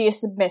 to be a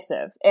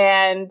submissive.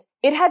 And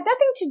it had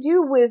nothing to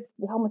do with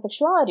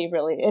homosexuality,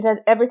 really. It had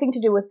everything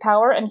to do with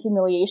power and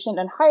humiliation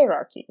and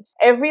hierarchies.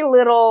 Every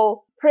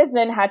little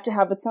prison had to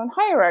have its own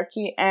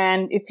hierarchy,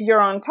 and if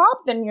you're on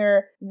top, then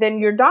you're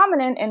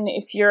dominant, and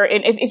if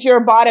you're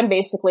a bottom,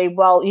 basically,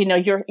 well,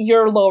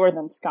 you're lower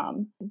than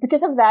scum.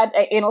 Because of that,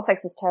 anal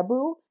sex is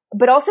taboo,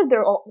 but also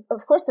they're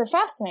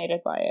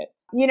fascinated by it.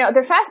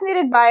 They're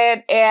fascinated by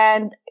it,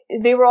 and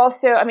they were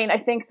also, I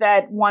think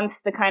that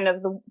once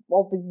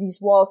all these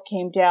walls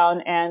came down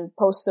and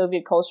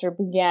post-Soviet culture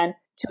began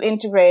to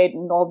integrate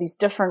in all these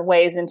different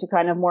ways into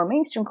kind of more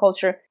mainstream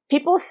culture,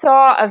 people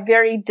saw a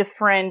very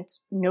different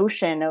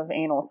notion of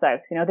anal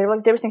sex. They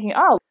were thinking,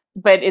 oh,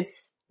 but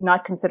it's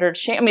not considered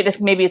shame. It was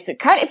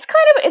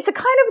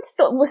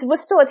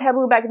still a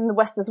taboo back in the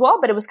West as well,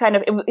 but it was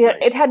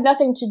it had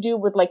nothing to do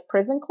with like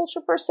prison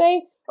culture per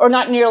se, or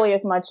not nearly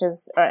as much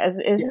as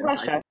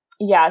Russia.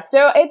 Yeah,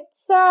 so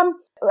it's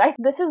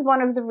this is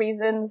one of the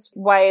reasons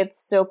why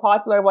it's so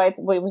popular, why it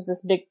was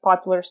this big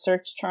popular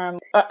search term.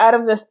 Out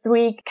of the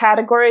 3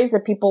 categories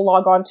that people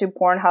log on to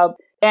Pornhub,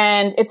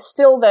 and it's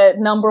still the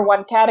number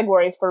 1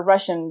 category for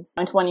Russians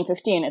in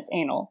 2015. It's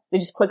anal. They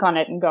just click on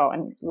it and go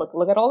and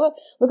look at all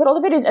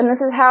the videos. And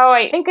this is how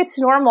I think it's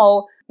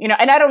normal, and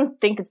I don't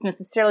think it's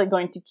necessarily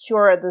going to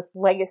cure this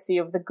legacy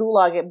of the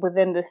Gulag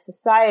within this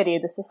society.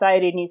 The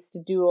society needs to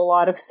do a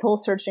lot of soul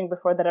searching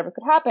before that ever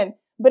could happen.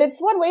 But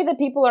it's one way that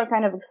people are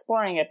kind of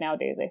exploring it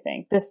nowadays, I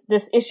think.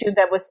 This issue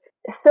that was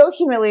so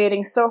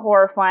humiliating, so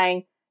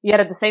horrifying, yet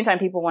at the same time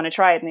people want to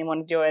try it and they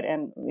want to do it.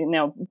 And,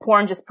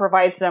 porn just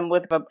provides them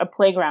with a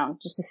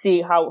playground just to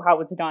see how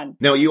it's done.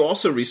 Now, you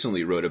also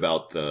recently wrote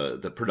about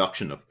the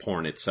production of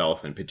porn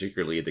itself, and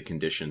particularly the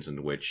conditions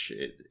in which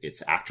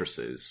its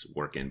actresses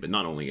work in, but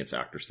not only its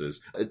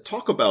actresses.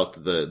 Talk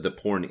about the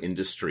porn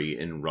industry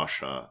in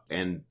Russia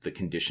and the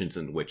conditions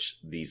in which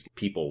these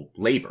people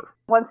labor.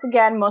 Once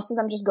again, most of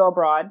them just go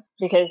abroad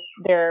because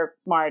they're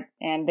smart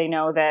and they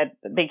know that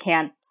they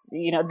can't,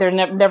 they're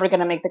never going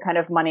to make the kind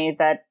of money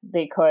that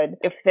they could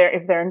if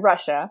they're in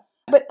Russia.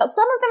 But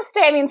some of them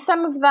stay.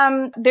 Some of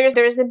them,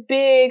 there's a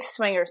big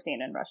swinger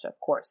scene in Russia, of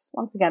course.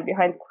 Once again,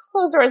 behind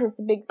closed doors, it's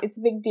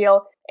a big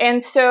deal.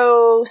 And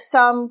so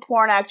some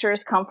porn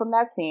actors come from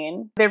that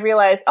scene. They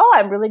realize, oh,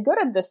 I'm really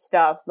good at this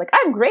stuff. Like,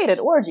 I'm great at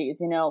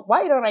orgies,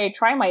 why don't I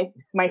try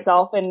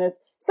myself in this?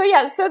 So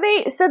yeah, so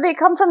they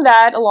come from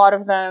that, a lot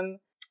of them.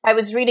 I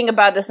was reading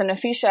about this in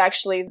Afisha,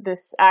 actually.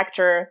 This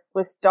actor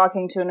was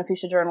talking to an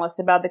Afisha journalist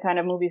about the kind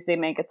of movies they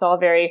make. It's all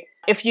very,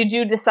 if you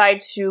do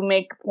decide to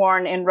make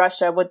porn in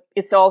Russia,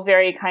 it's all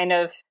very kind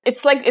of,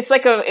 it's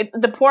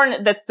the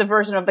porn that's the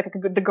version of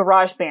the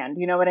garage band,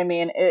 you know what I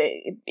mean?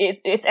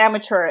 It's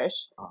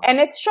amateurish. And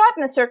it's shot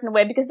in a certain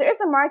way because there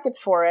is a market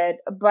for it,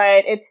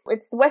 but it's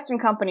the Western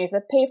companies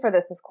that pay for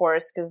this, of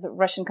course, because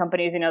Russian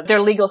companies,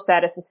 their legal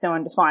status is so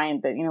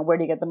undefined that, where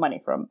do you get the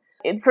money from?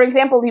 For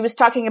example, he was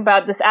talking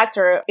about this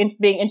actor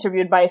being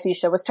interviewed by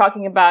Afisha, was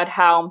talking about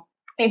how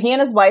he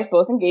and his wife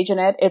both engage in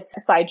it. It's a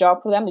side job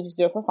for them. They just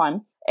do it for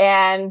fun.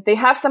 And they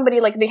have somebody,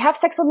 they have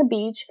sex on the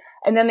beach,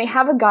 and then they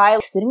have a guy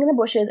sitting in the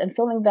bushes and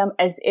filming them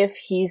as if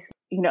he's,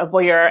 a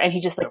voyeur, and he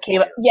just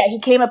he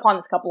came upon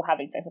this couple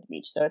having sex at the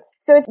beach. So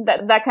it's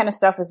that kind of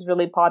stuff is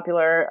really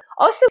popular.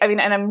 Also,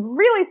 and I'm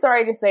really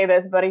sorry to say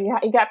this, but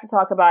you got to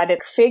talk about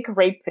it. Fake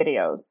rape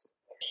videos.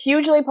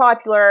 Hugely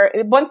popular.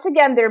 Once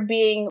again, they're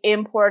being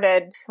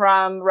imported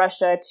from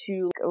Russia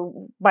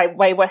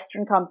by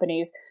Western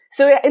companies.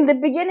 So in the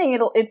beginning,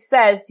 it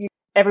says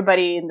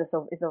everybody in this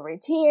is over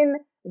 18.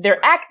 They're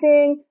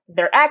acting.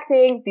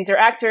 These are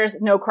actors.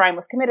 No crime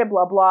was committed.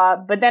 Blah blah.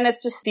 But then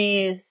it's just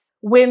these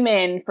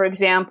women, for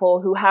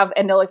example, who have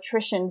an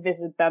electrician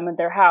visit them in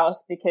their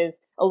house because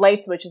a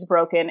light switch is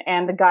broken,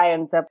 and the guy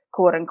ends up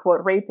quote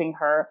unquote raping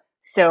her.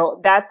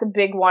 So that's a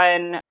big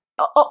one.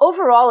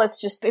 Overall,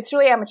 it's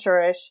really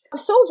amateurish.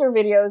 Soldier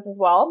videos as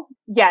well.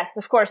 Yes,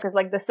 of course, because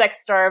like the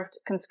sex-starved,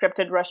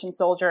 conscripted Russian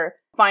soldier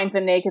finds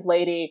a naked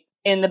lady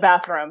in the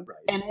bathroom, right,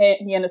 and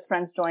he and his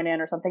friends join in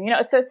or something.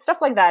 It's stuff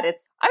like that.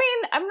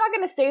 I'm not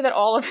going to say that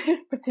all of it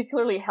is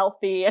particularly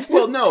healthy. And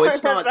well, no,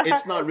 it's not.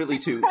 It's not really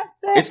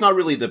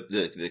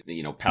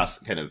the pass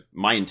kind of.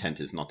 My intent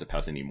is not to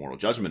pass any moral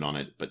judgment on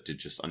it, but to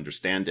just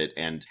understand it.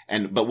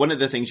 But one of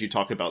the things you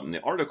talk about in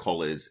the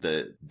article is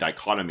the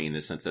dichotomy in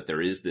the sense that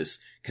there is this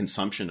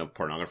consumption of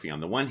pornography on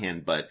the one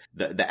hand, but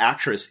the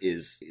actress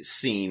is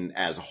seen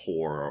as a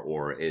whore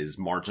or is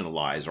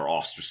marginalized or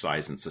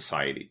ostracized in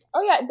society.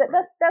 Oh yeah,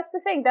 that's the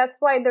thing. That's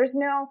why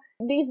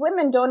these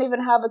women don't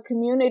even have a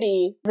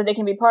community that they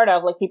can be part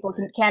of, like people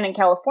can in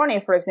California,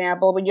 for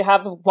example, when you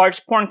have a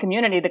large porn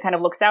community that kind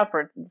of looks out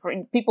for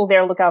people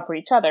there, look out for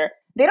each other.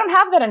 They don't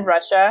have that in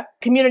Russia.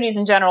 Communities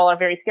in general are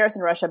very scarce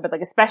in Russia, but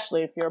like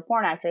especially if you're a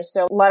porn actress.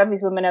 So a lot of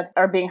these women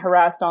are being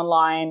harassed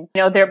online.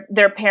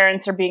 Their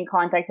parents are being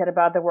contacted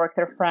about their work,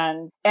 their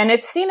friends. And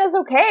it's seen as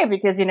okay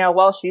because,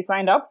 she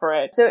signed up for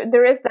it. So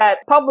there is that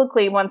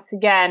publicly, once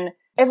again,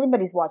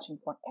 everybody's watching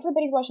porn.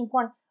 Everybody's watching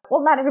porn.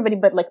 Well, not everybody,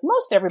 but like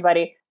most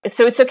everybody.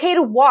 So it's okay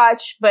to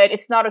watch, but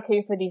it's not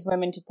okay for these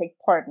women to take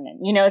part in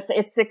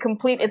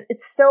it.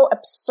 It's so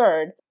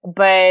absurd,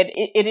 but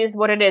it is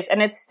what it is.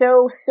 And it's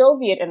so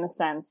Soviet in a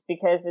sense,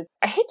 because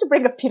I hate to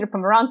bring up Peter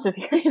Pomerantsev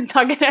here. He's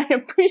not going to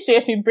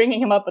appreciate me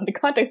bringing him up in the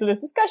context of this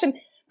discussion,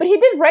 but he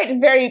did write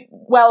very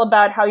well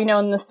about how,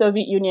 in the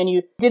Soviet Union,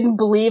 you didn't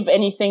believe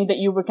anything that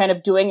you were kind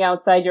of doing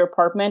outside your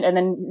apartment. And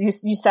then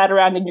you sat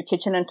around in your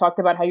kitchen and talked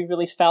about how you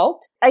really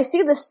felt. I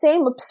see the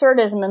same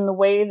absurdism in the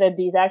way that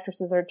these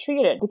actresses are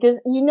treated, because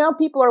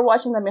people are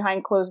watching them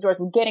behind closed doors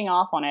and getting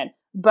off on it.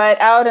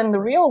 But out in the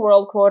real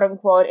world, quote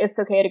unquote, it's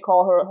okay to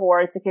call her a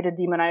whore, it's okay to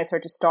demonize her,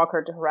 to stalk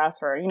her, to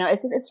harass her.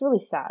 It's really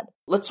sad.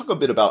 Let's talk a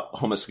bit about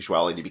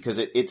homosexuality, because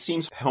it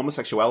seems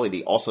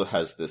homosexuality also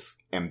has this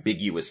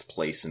ambiguous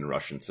place in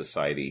Russian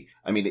society.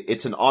 I mean,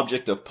 it's an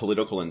object of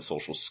political and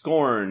social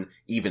scorn,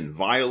 even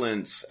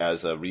violence,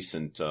 as a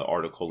recent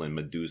article in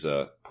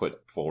Medusa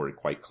put forward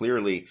quite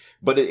clearly.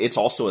 But it's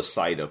also a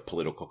site of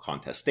political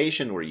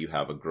contestation where you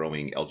have a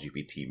growing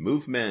LGBT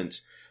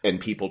movement and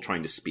people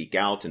trying to speak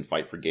out and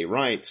fight for gay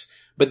rights.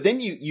 But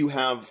then you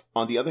have,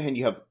 on the other hand,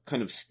 you have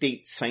kind of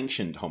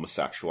state-sanctioned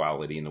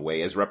homosexuality in a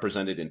way, as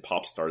represented in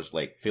pop stars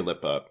like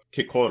Filipa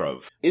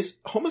Kirkorov. Is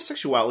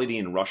homosexuality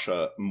in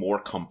Russia more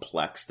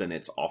complex than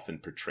it's often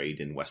portrayed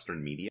in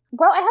Western media?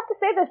 Well, I have to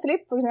say that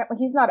Filip, for example,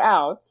 he's not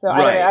out, so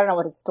right. I don't know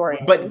what his story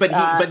is.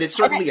 But it's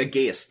certainly a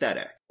gay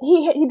aesthetic.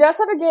 He does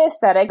have a gay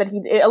aesthetic, but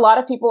a lot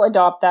of people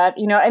adopt that,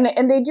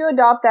 and they do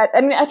adopt that.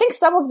 I mean, I think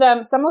some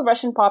of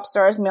Russian pop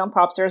stars, male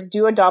pop stars,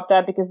 do adopt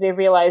that because they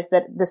realize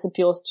that this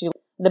appeals to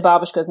the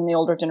babushkas and the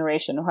older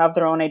generation who have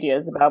their own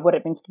ideas about what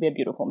it means to be a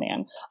beautiful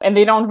man. And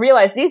they don't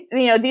realize these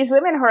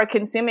women who are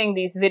consuming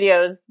these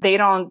videos, they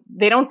don't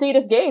see it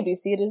as gay. They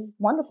see it as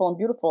wonderful and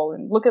beautiful.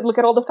 And look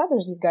at all the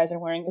feathers these guys are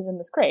wearing. Isn't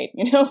this great?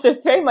 So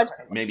it's very much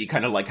maybe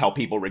kind of like how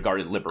people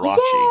regarded Liberace.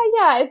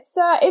 Yeah.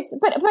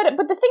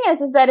 But the thing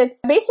is that it's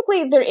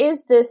basically there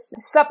is this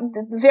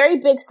very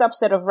big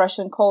subset of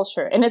Russian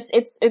culture, and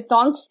it's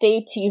on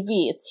state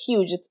TV. It's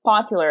huge. It's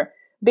popular.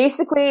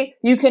 Basically,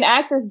 you can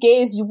act as gay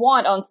as you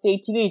want on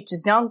state TV.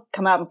 Just don't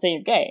come out and say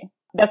you're gay.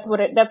 That's what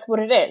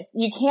it is.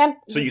 You can't.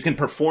 So you can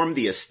perform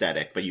the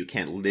aesthetic, but you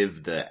can't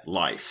live the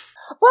life.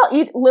 Well,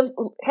 you live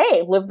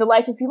the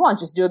life if you want.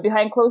 Just do it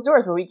behind closed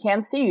doors where we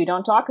can't see you.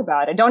 Don't talk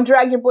about it. Don't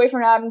drag your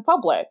boyfriend out in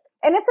public.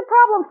 And it's a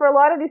problem for a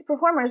lot of these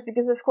performers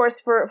because, of course,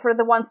 for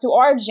the ones who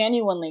are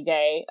genuinely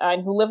gay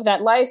and who live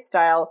that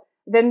lifestyle,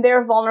 then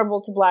they're vulnerable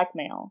to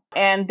blackmail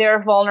and they're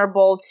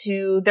vulnerable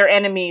to their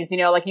enemies.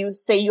 Like you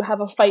say you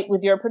have a fight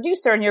with your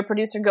producer and your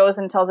producer goes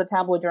and tells a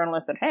tabloid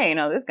journalist that, hey,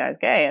 this guy's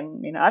gay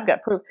and, I've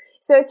got proof.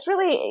 So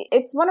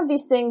it's one of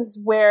these things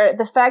where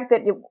the fact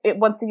that it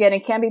once again,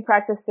 it can be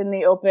practiced in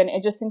the open,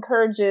 it just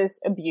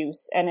encourages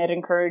abuse and it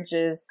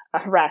encourages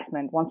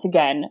harassment once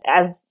again,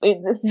 as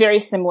it's very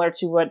similar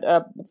to what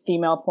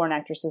female porn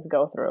actresses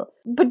go through.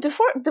 But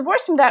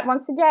divorced from that,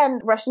 once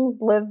again, Russians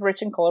live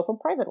rich and colorful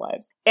private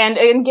lives.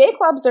 And gay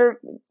clubs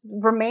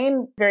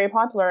remain very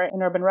popular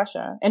in urban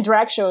Russia, and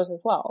drag shows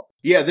as well.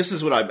 Yeah, this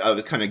is what I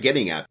was kind of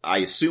getting at. I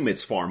assume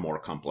it's far more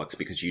complex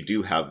because you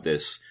do have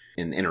this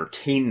in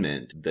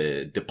entertainment,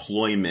 the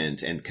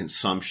deployment and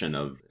consumption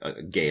of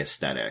a gay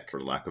aesthetic, for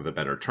lack of a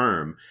better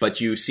term. But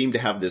you seem to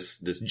have this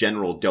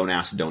general don't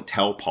ask, don't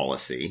tell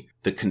policy.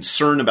 The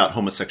concern about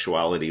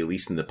homosexuality, at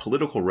least in the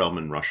political realm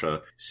in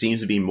Russia,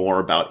 seems to be more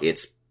about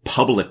its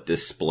public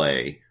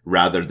display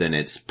rather than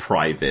its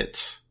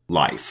private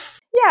life.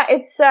 Yeah,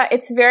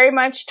 it's very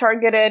much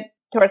targeted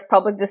towards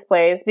public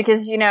displays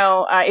because,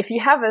 if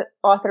you have an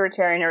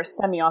authoritarian or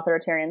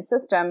semi-authoritarian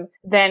system,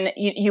 then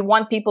you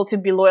want people to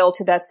be loyal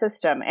to that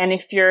system. And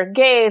if you're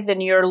gay,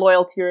 then you're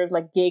loyal to your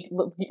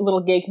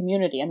little gay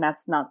community, and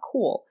that's not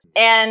cool.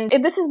 And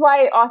this is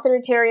why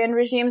authoritarian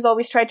regimes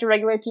always try to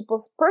regulate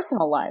people's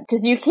personal lives.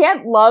 Because you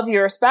can't love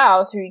your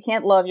spouse or you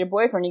can't love your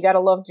boyfriend. You gotta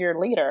love your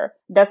leader.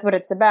 That's what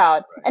it's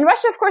about. And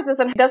Russia, of course,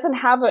 doesn't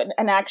have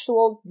an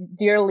actual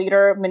dear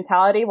leader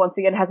mentality. Once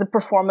again, it has a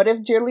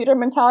performative dear leader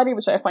mentality,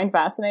 which I find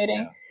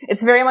fascinating. Yeah.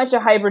 It's very much a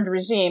hybrid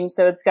regime,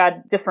 so it's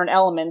got different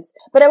elements.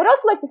 But I would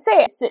also like to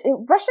say,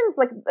 Russians,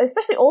 like,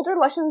 especially older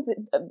Russians,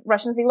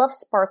 they love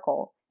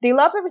sparkle. They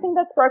love everything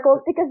that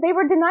sparkles because they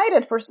were denied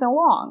it for so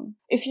long.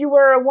 If you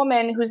were a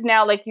woman who's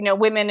now like,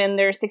 women in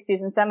their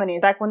 60s and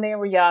 70s, back when they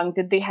were young,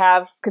 could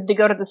they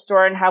go to the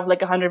store and have like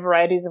 100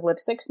 varieties of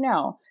lipsticks?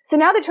 No. So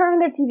now they turn on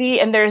their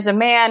TV and there's a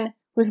man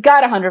who's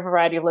got 100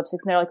 variety of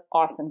lipsticks and they're like,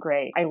 awesome,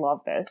 great. I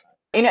love this.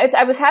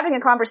 I was having a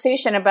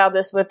conversation about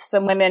this with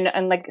some women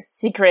in like a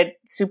secret,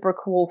 super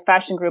cool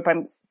fashion group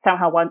I'm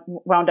somehow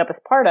wound up as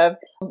part of,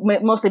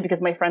 mostly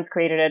because my friends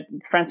created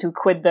it, friends who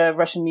quit the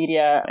Russian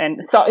media and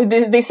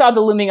they saw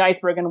the looming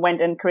iceberg and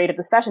went and created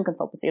this fashion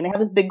consultancy. And they have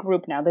this big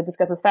group now that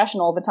discusses fashion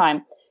all the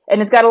time. And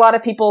it's got a lot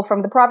of people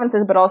from the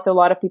provinces, but also a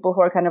lot of people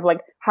who are kind of like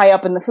high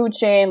up in the food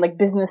chain, like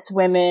business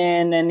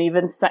women, and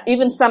even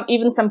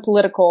some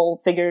political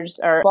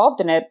figures are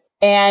involved in it.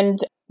 And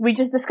we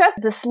just discussed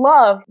this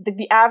love that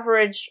the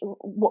average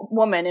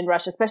woman in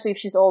Russia, especially if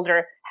she's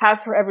older,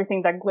 has for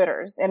everything that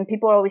glitters. And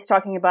people are always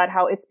talking about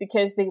how it's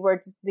because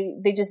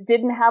they just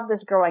didn't have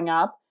this growing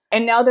up.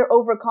 And now they're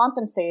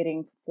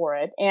overcompensating for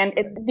it. And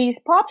these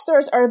pop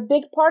stars are a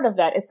big part of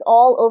that. It's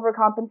all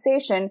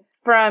overcompensation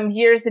from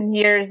years and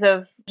years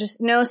of just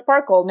no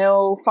sparkle,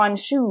 no fun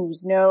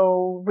shoes,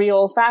 no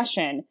real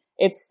fashion.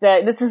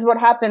 This is what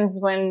happens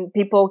when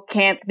people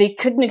they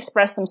couldn't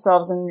express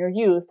themselves in their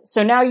youth.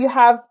 So now you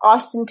have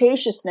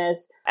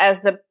ostentatiousness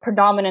as a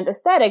predominant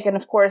aesthetic. And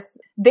of course,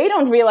 they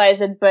don't realize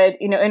it, but,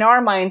 in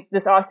our minds,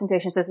 this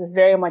ostentatiousness is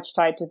very much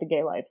tied to the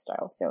gay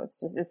lifestyle. So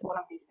it's one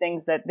of these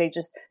things that they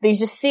just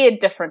see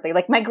it differently.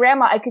 Like my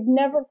grandma, I could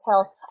never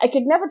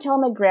tell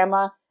my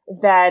grandma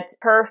that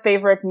her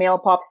favorite male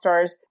pop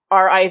stars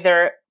are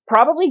either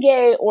probably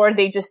gay or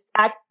they just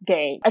act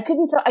gay. I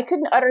couldn't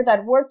utter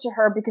that word to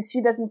her because she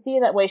doesn't see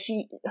it that way.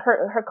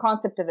 Her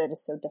concept of it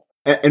is so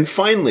different. And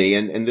finally,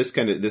 and this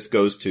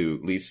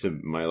leads to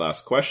my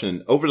last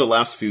question. Over the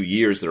last few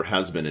years, there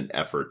has been an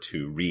effort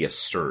to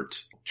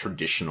reassert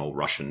traditional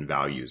Russian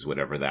values,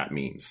 whatever that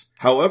means.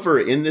 However,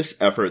 in this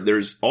effort,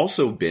 there's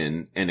also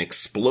been an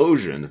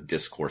explosion of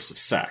discourse of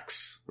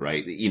sex.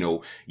 Right?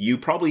 You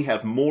probably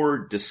have more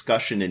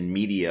discussion in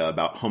media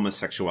about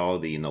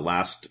homosexuality in the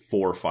last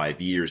 4 or 5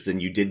 years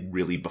than you did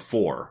really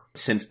before,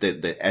 since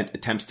the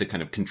attempts to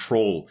kind of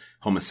control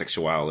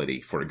homosexuality,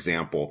 for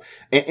example.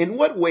 In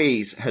what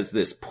ways has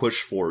this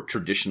push for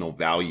traditional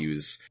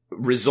values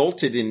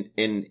resulted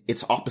in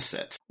its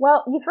opposite?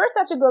 Well, you first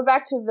have to go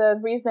back to the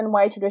reason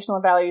why traditional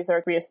values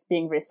are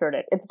being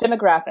reasserted. It's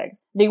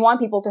demographics. They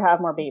want people to have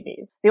more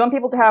babies. They want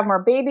people to have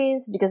more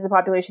babies because the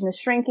population is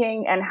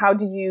shrinking. And how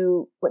do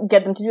you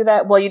get them to do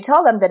that? Well, you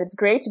tell them that it's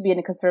great to be in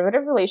a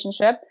conservative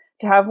relationship,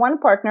 to have one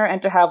partner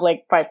and to have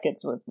like 5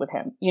 kids with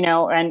him,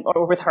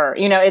 or with her.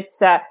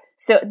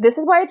 So this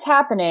is why it's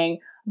happening.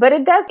 But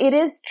it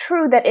is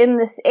true that in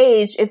this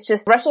age, it's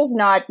just, Russia's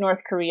not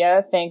North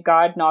Korea, thank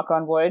God, knock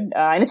on wood.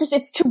 And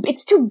it's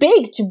too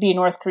big to be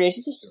North Korea.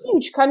 It's just a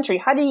huge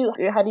country. How do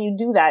you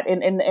do that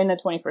in the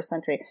 21st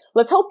century?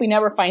 Let's hope we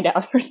never find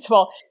out, first of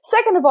all.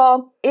 Second of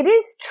all, it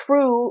is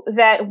true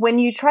that when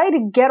you try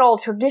to get all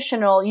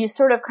traditional, you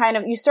sort of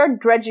you start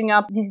dredging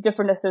up these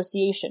different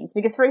associations.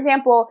 Because, for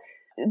example,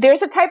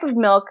 there's a type of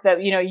milk that,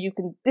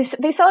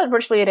 they sell it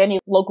virtually at any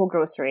local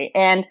grocery.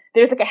 And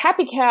there's like a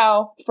happy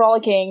cow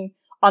frolicking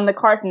on the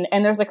carton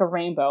and there's like a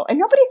rainbow. And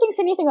nobody thinks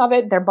anything of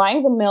it. They're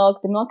buying the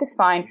milk is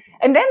fine.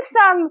 And then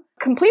some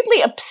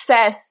completely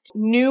obsessed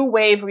new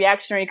wave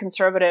reactionary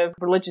conservative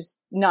religious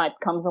nut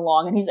comes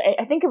along. And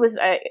I think it was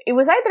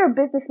either a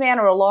businessman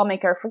or a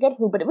lawmaker, I forget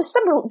who, but it was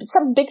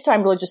some big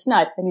time religious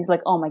nut. And he's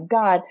like, oh my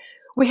God,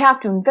 we have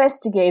to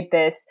investigate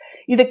this.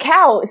 The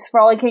cow is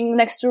frolicking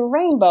next to a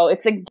rainbow.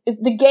 It's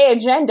the gay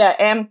agenda.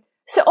 And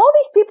so all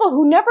these people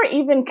who never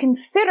even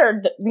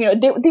considered, they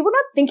were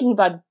not thinking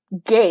about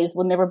gays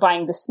when they were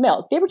buying this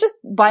milk. They were just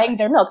buying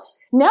their milk.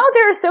 Now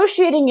they're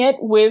associating it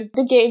with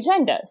the gay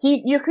agenda. So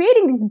you're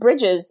creating these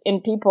bridges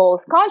in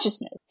people's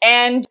consciousness.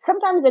 And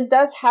sometimes it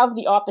does have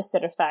the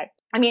opposite effect.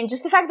 I mean,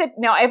 just the fact that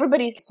now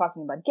everybody's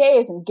talking about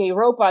gays and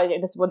gay-ropa,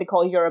 this is what they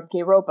call Europe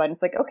gay-ropa. And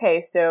it's like, okay,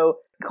 so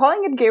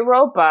calling it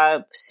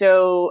gay-ropa,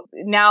 so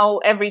now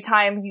every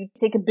time you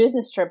take a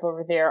business trip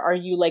over there, are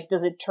you like,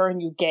 does it turn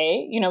you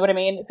gay? You know what I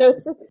mean? So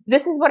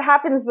this is what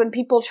happens when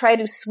people try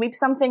to sweep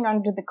something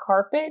under the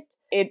carpet,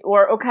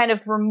 or kind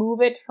of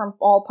remove it from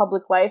all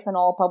public life and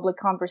all public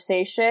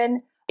conversation.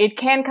 It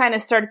can kind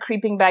of start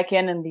creeping back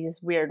in these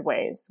weird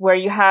ways, where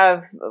you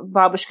have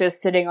babushkas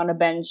sitting on a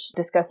bench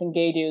discussing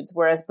gay dudes,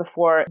 whereas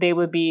before they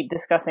would be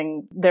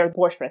discussing their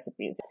borscht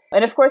recipes.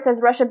 And of course,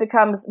 as Russia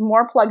becomes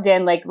more plugged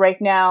in, like right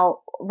now,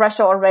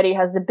 Russia already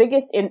has the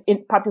biggest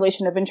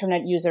population of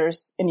internet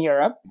users in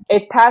Europe.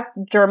 It passed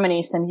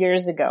Germany some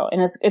years ago,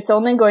 and it's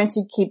only going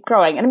to keep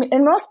growing.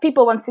 And most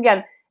people, once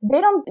again,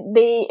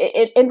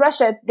 in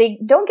Russia, they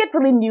don't get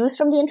really news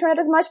from the internet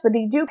as much, but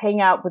they do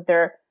hang out with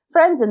their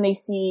friends and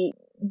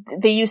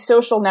they use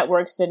social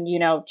networks and,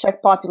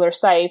 check popular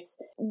sites.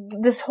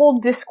 This whole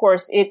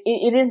discourse, it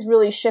is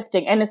really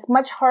shifting, and it's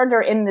much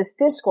harder in this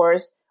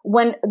discourse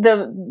when,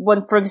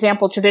 for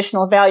example,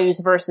 traditional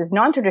values versus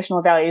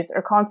non-traditional values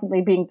are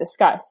constantly being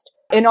discussed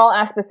in all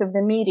aspects of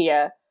the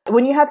media.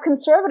 When you have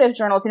conservative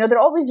journals, they're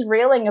always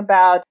railing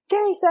about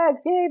gay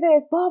sex, gay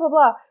this, blah, blah,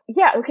 blah.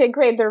 Yeah, okay,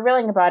 great, they're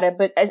railing about it,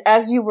 but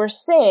as you were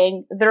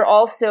saying,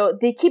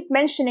 they keep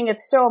mentioning it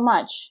so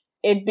much.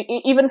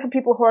 Even for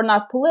people who are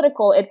not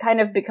political, it kind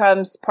of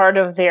becomes part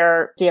of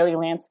their daily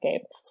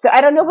landscape. So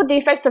I don't know what the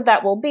effects of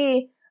that will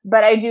be,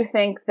 but I do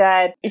think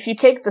that if you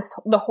take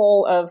the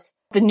whole of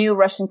the new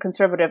Russian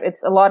conservative,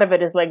 a lot of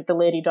it is like the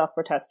lady dog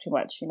protest too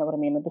much. You know what I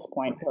mean? At this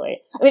point,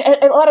 really. I mean,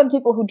 a lot of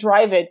people who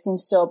drive it seem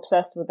so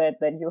obsessed with it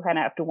that you kind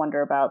of have to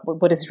wonder about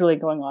what is really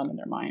going on in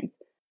their minds.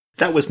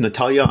 That was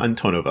Natalia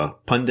Antonova,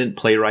 pundit,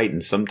 playwright,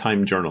 and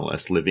sometime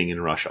journalist living in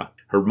Russia.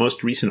 Her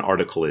most recent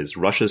article is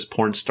Russia's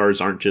Porn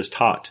Stars Aren't Just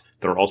Hot,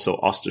 They're Also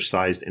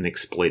Ostracized and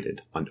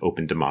Exploited on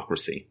Open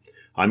Democracy.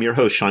 I'm your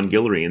host, Sean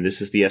Guillory, and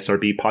this is the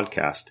SRB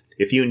Podcast.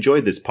 If you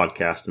enjoyed this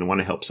podcast and want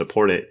to help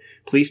support it,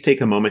 please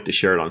take a moment to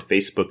share it on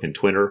Facebook and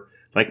Twitter,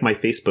 like my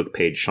Facebook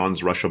page,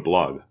 Sean's Russia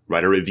Blog,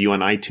 write a review on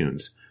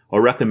iTunes,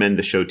 or recommend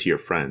the show to your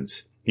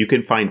friends. You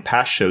can find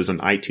past shows on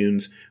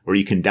iTunes, or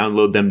you can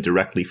download them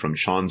directly from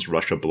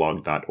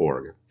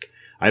seansrussiablog.org.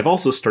 I've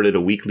also started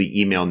a weekly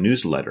email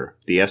newsletter,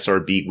 the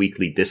SRB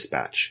Weekly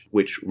Dispatch,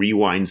 which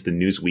rewinds the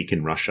news week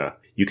in Russia.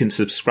 You can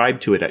subscribe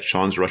to it at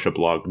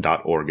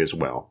seansrussiablog.org as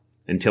well.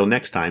 Until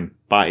next time,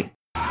 bye.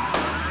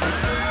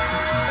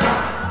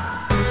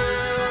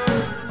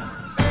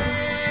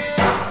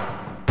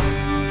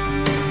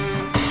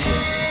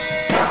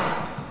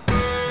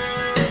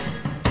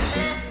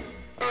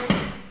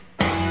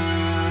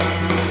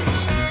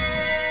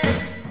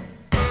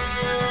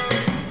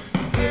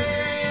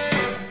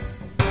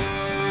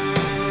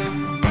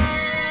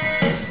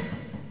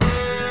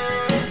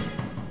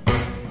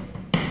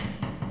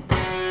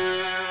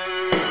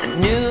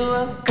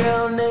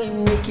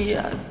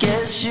 I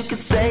guess you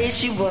could say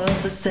she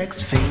was a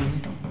sex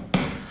fiend.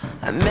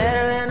 I met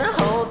her in a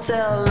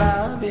hotel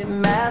lobby,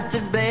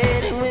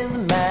 masturbating with a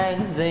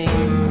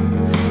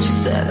magazine. She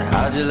said,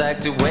 how'd you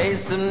like to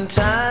waste some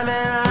time?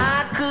 And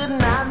I could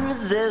not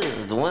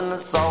resist when I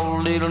saw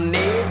a little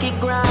naked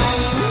grind.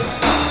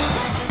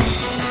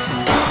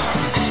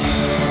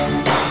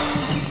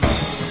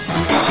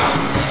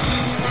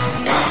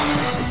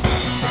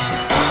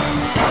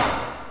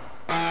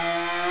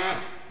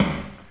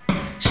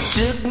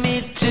 Took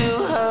me to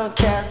her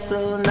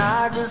castle and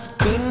I just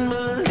couldn't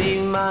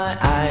believe my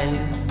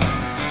eyes.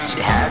 She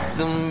had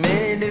so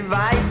many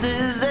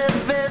devices,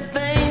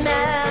 everything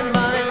that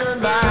money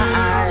could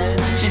buy.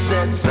 She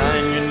said,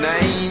 sign your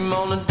name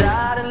on a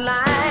dotted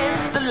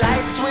line. The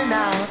lights went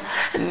out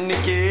and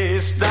Nikki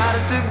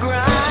started to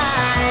grind.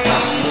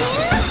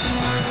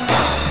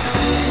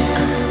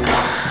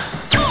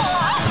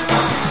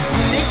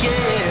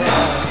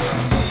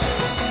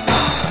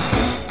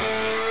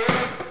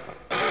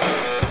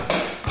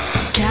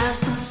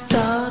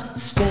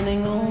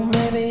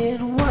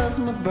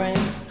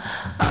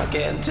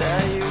 Can't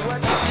tell you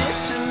what you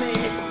did to me.